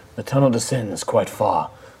 people? The tunnel descends quite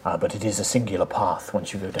far, but it is a singular path.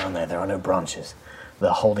 Once you go down there, there are no branches.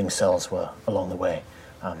 The holding cells were along the way.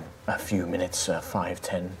 A few minutes, 5,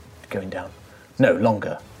 10, going down. No,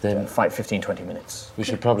 longer. Then 15, 20 minutes. We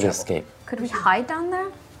should probably escape. Could we hide down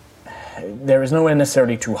there? There is nowhere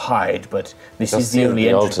necessarily to hide, but this is the only the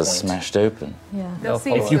entry altar point. smashed open. Yeah. They'll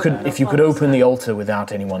see If you could open the altar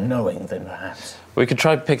without anyone knowing, then perhaps. We could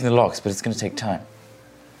try picking the locks, but it's going to take time.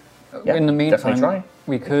 Yeah, In the definitely try. meantime,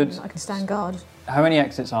 we could. I can stand guard. How many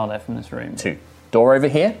exits are there from this room? 2. Door over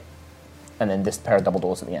here, and then this pair of double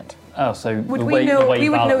doors at the end. Oh, so Would the we way, know? the way We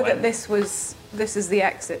would Vala know went. that this is the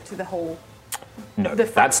exit to the whole. No, The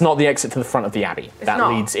front. that's not the exit to the front of the abbey. That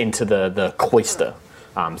not? leads into the cloister.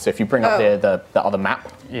 So if you bring up the other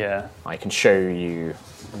map, Yeah. I can show you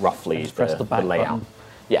roughly Just press the back layout. button.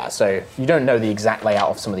 Yeah, so you don't know the exact layout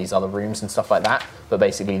of some of these other rooms and stuff like that, but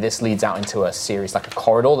basically this leads out into a series, like a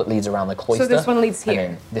corridor that leads around the cloister. this one leads and here?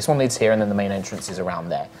 then this one leads here, and then the main entrance is around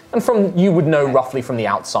there. And you would know roughly from the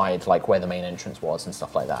outside, where the main entrance was and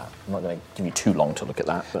stuff like that. I'm not going to give you too long to look at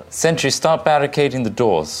that, but... Sentry, start barricading the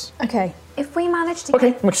doors. Okay. If we manage to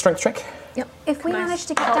Okay, get, make a strength check. if we manage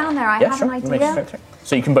to get down there, I Yeah, have sure. an Make a idea. strength check.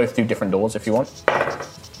 So you can both do different doors if you want.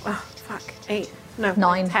 Oh, fuck. 8. No.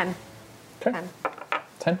 9. 10. Okay. 10.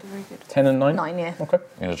 10? 10 and 9? 9, yeah. Okay.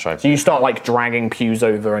 I'm going to try. So you start dragging pews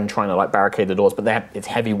over and trying to barricade the doors, but it's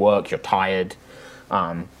heavy work. You're tired.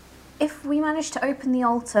 If we manage to open the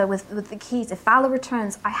altar with the keys, if Vala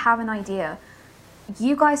returns, I have an idea.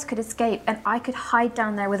 You guys could escape, and I could hide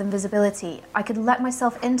down there with invisibility. I could let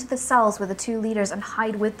myself into the cells with the 2 leaders and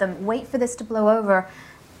hide with them, wait for this to blow over,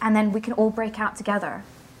 and then we can all break out together.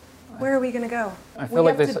 Where are we going to go? I feel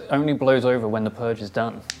like this only blows over when the purge is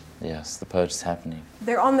done. Yes, the purge is happening.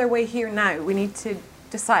 They're on their way here now. We need to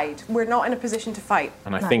decide. We're not in a position to fight.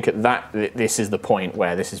 And I think at this is the point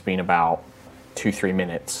where this has been about 2-3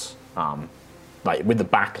 minutes, with the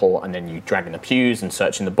battle, and then you dragging the pews and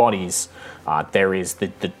searching the bodies. There is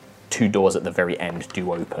the 2 doors at the very end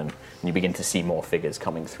do open, and you begin to see more figures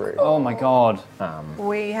coming through. Oh my god.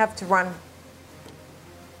 We have to run.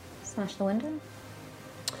 Smash the window?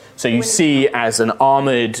 So you see as an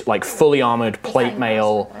armored, fully armored plate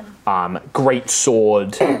mail, great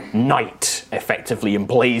sword, knight, effectively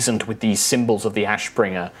emblazoned with these symbols of the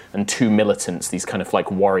Ashbringer, and 2 militants, these kind of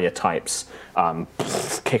warrior types,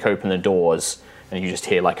 kick open the doors, and you just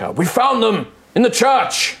hear "We found them in the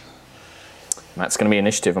church!" And that's going to be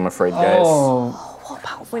initiative, I'm afraid, guys.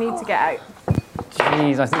 Oh. We need to get out.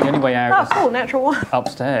 Jeez, I think the only way out Oh, is cool, natural one.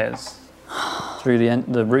 upstairs. Through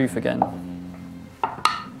the roof again.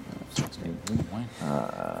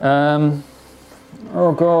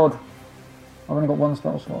 Oh god. I've only got one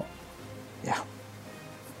spell slot. Yeah.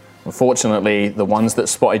 Unfortunately, the ones that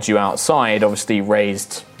spotted you outside obviously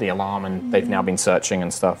raised the alarm and they've now been searching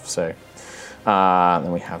and stuff, so.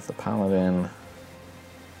 Then we have the paladin.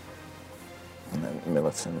 And then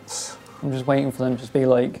militants. I'm just waiting for them to just be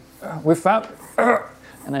like, with that,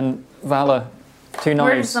 and then Valor, 2 Where's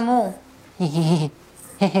knives. them all?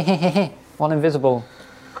 One invisible.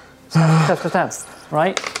 Stab.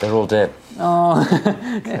 Right? They're all dead. Oh.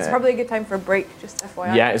 It's probably a good time for a break, just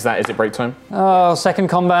FYI. Yeah, is it break time? Oh, second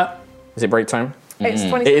combat. Is it break time? It's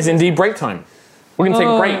 20 It is indeed break time. We're going to take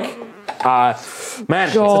a break. Man,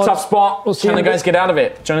 it's a tough spot. We'll see Can the you guys get out of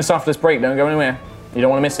it? Join us after this break. Don't go anywhere. You don't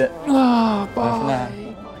want to miss it. Bye for now.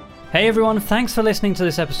 Hey everyone, thanks for listening to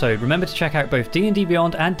this episode. Remember to check out both D&D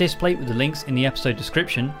Beyond and Displate with the links in the episode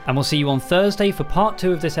description. And we'll see you on Thursday for part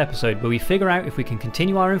 2 of this episode, where we figure out if we can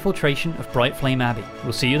continue our infiltration of Bright Flame Abbey.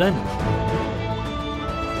 We'll see you then.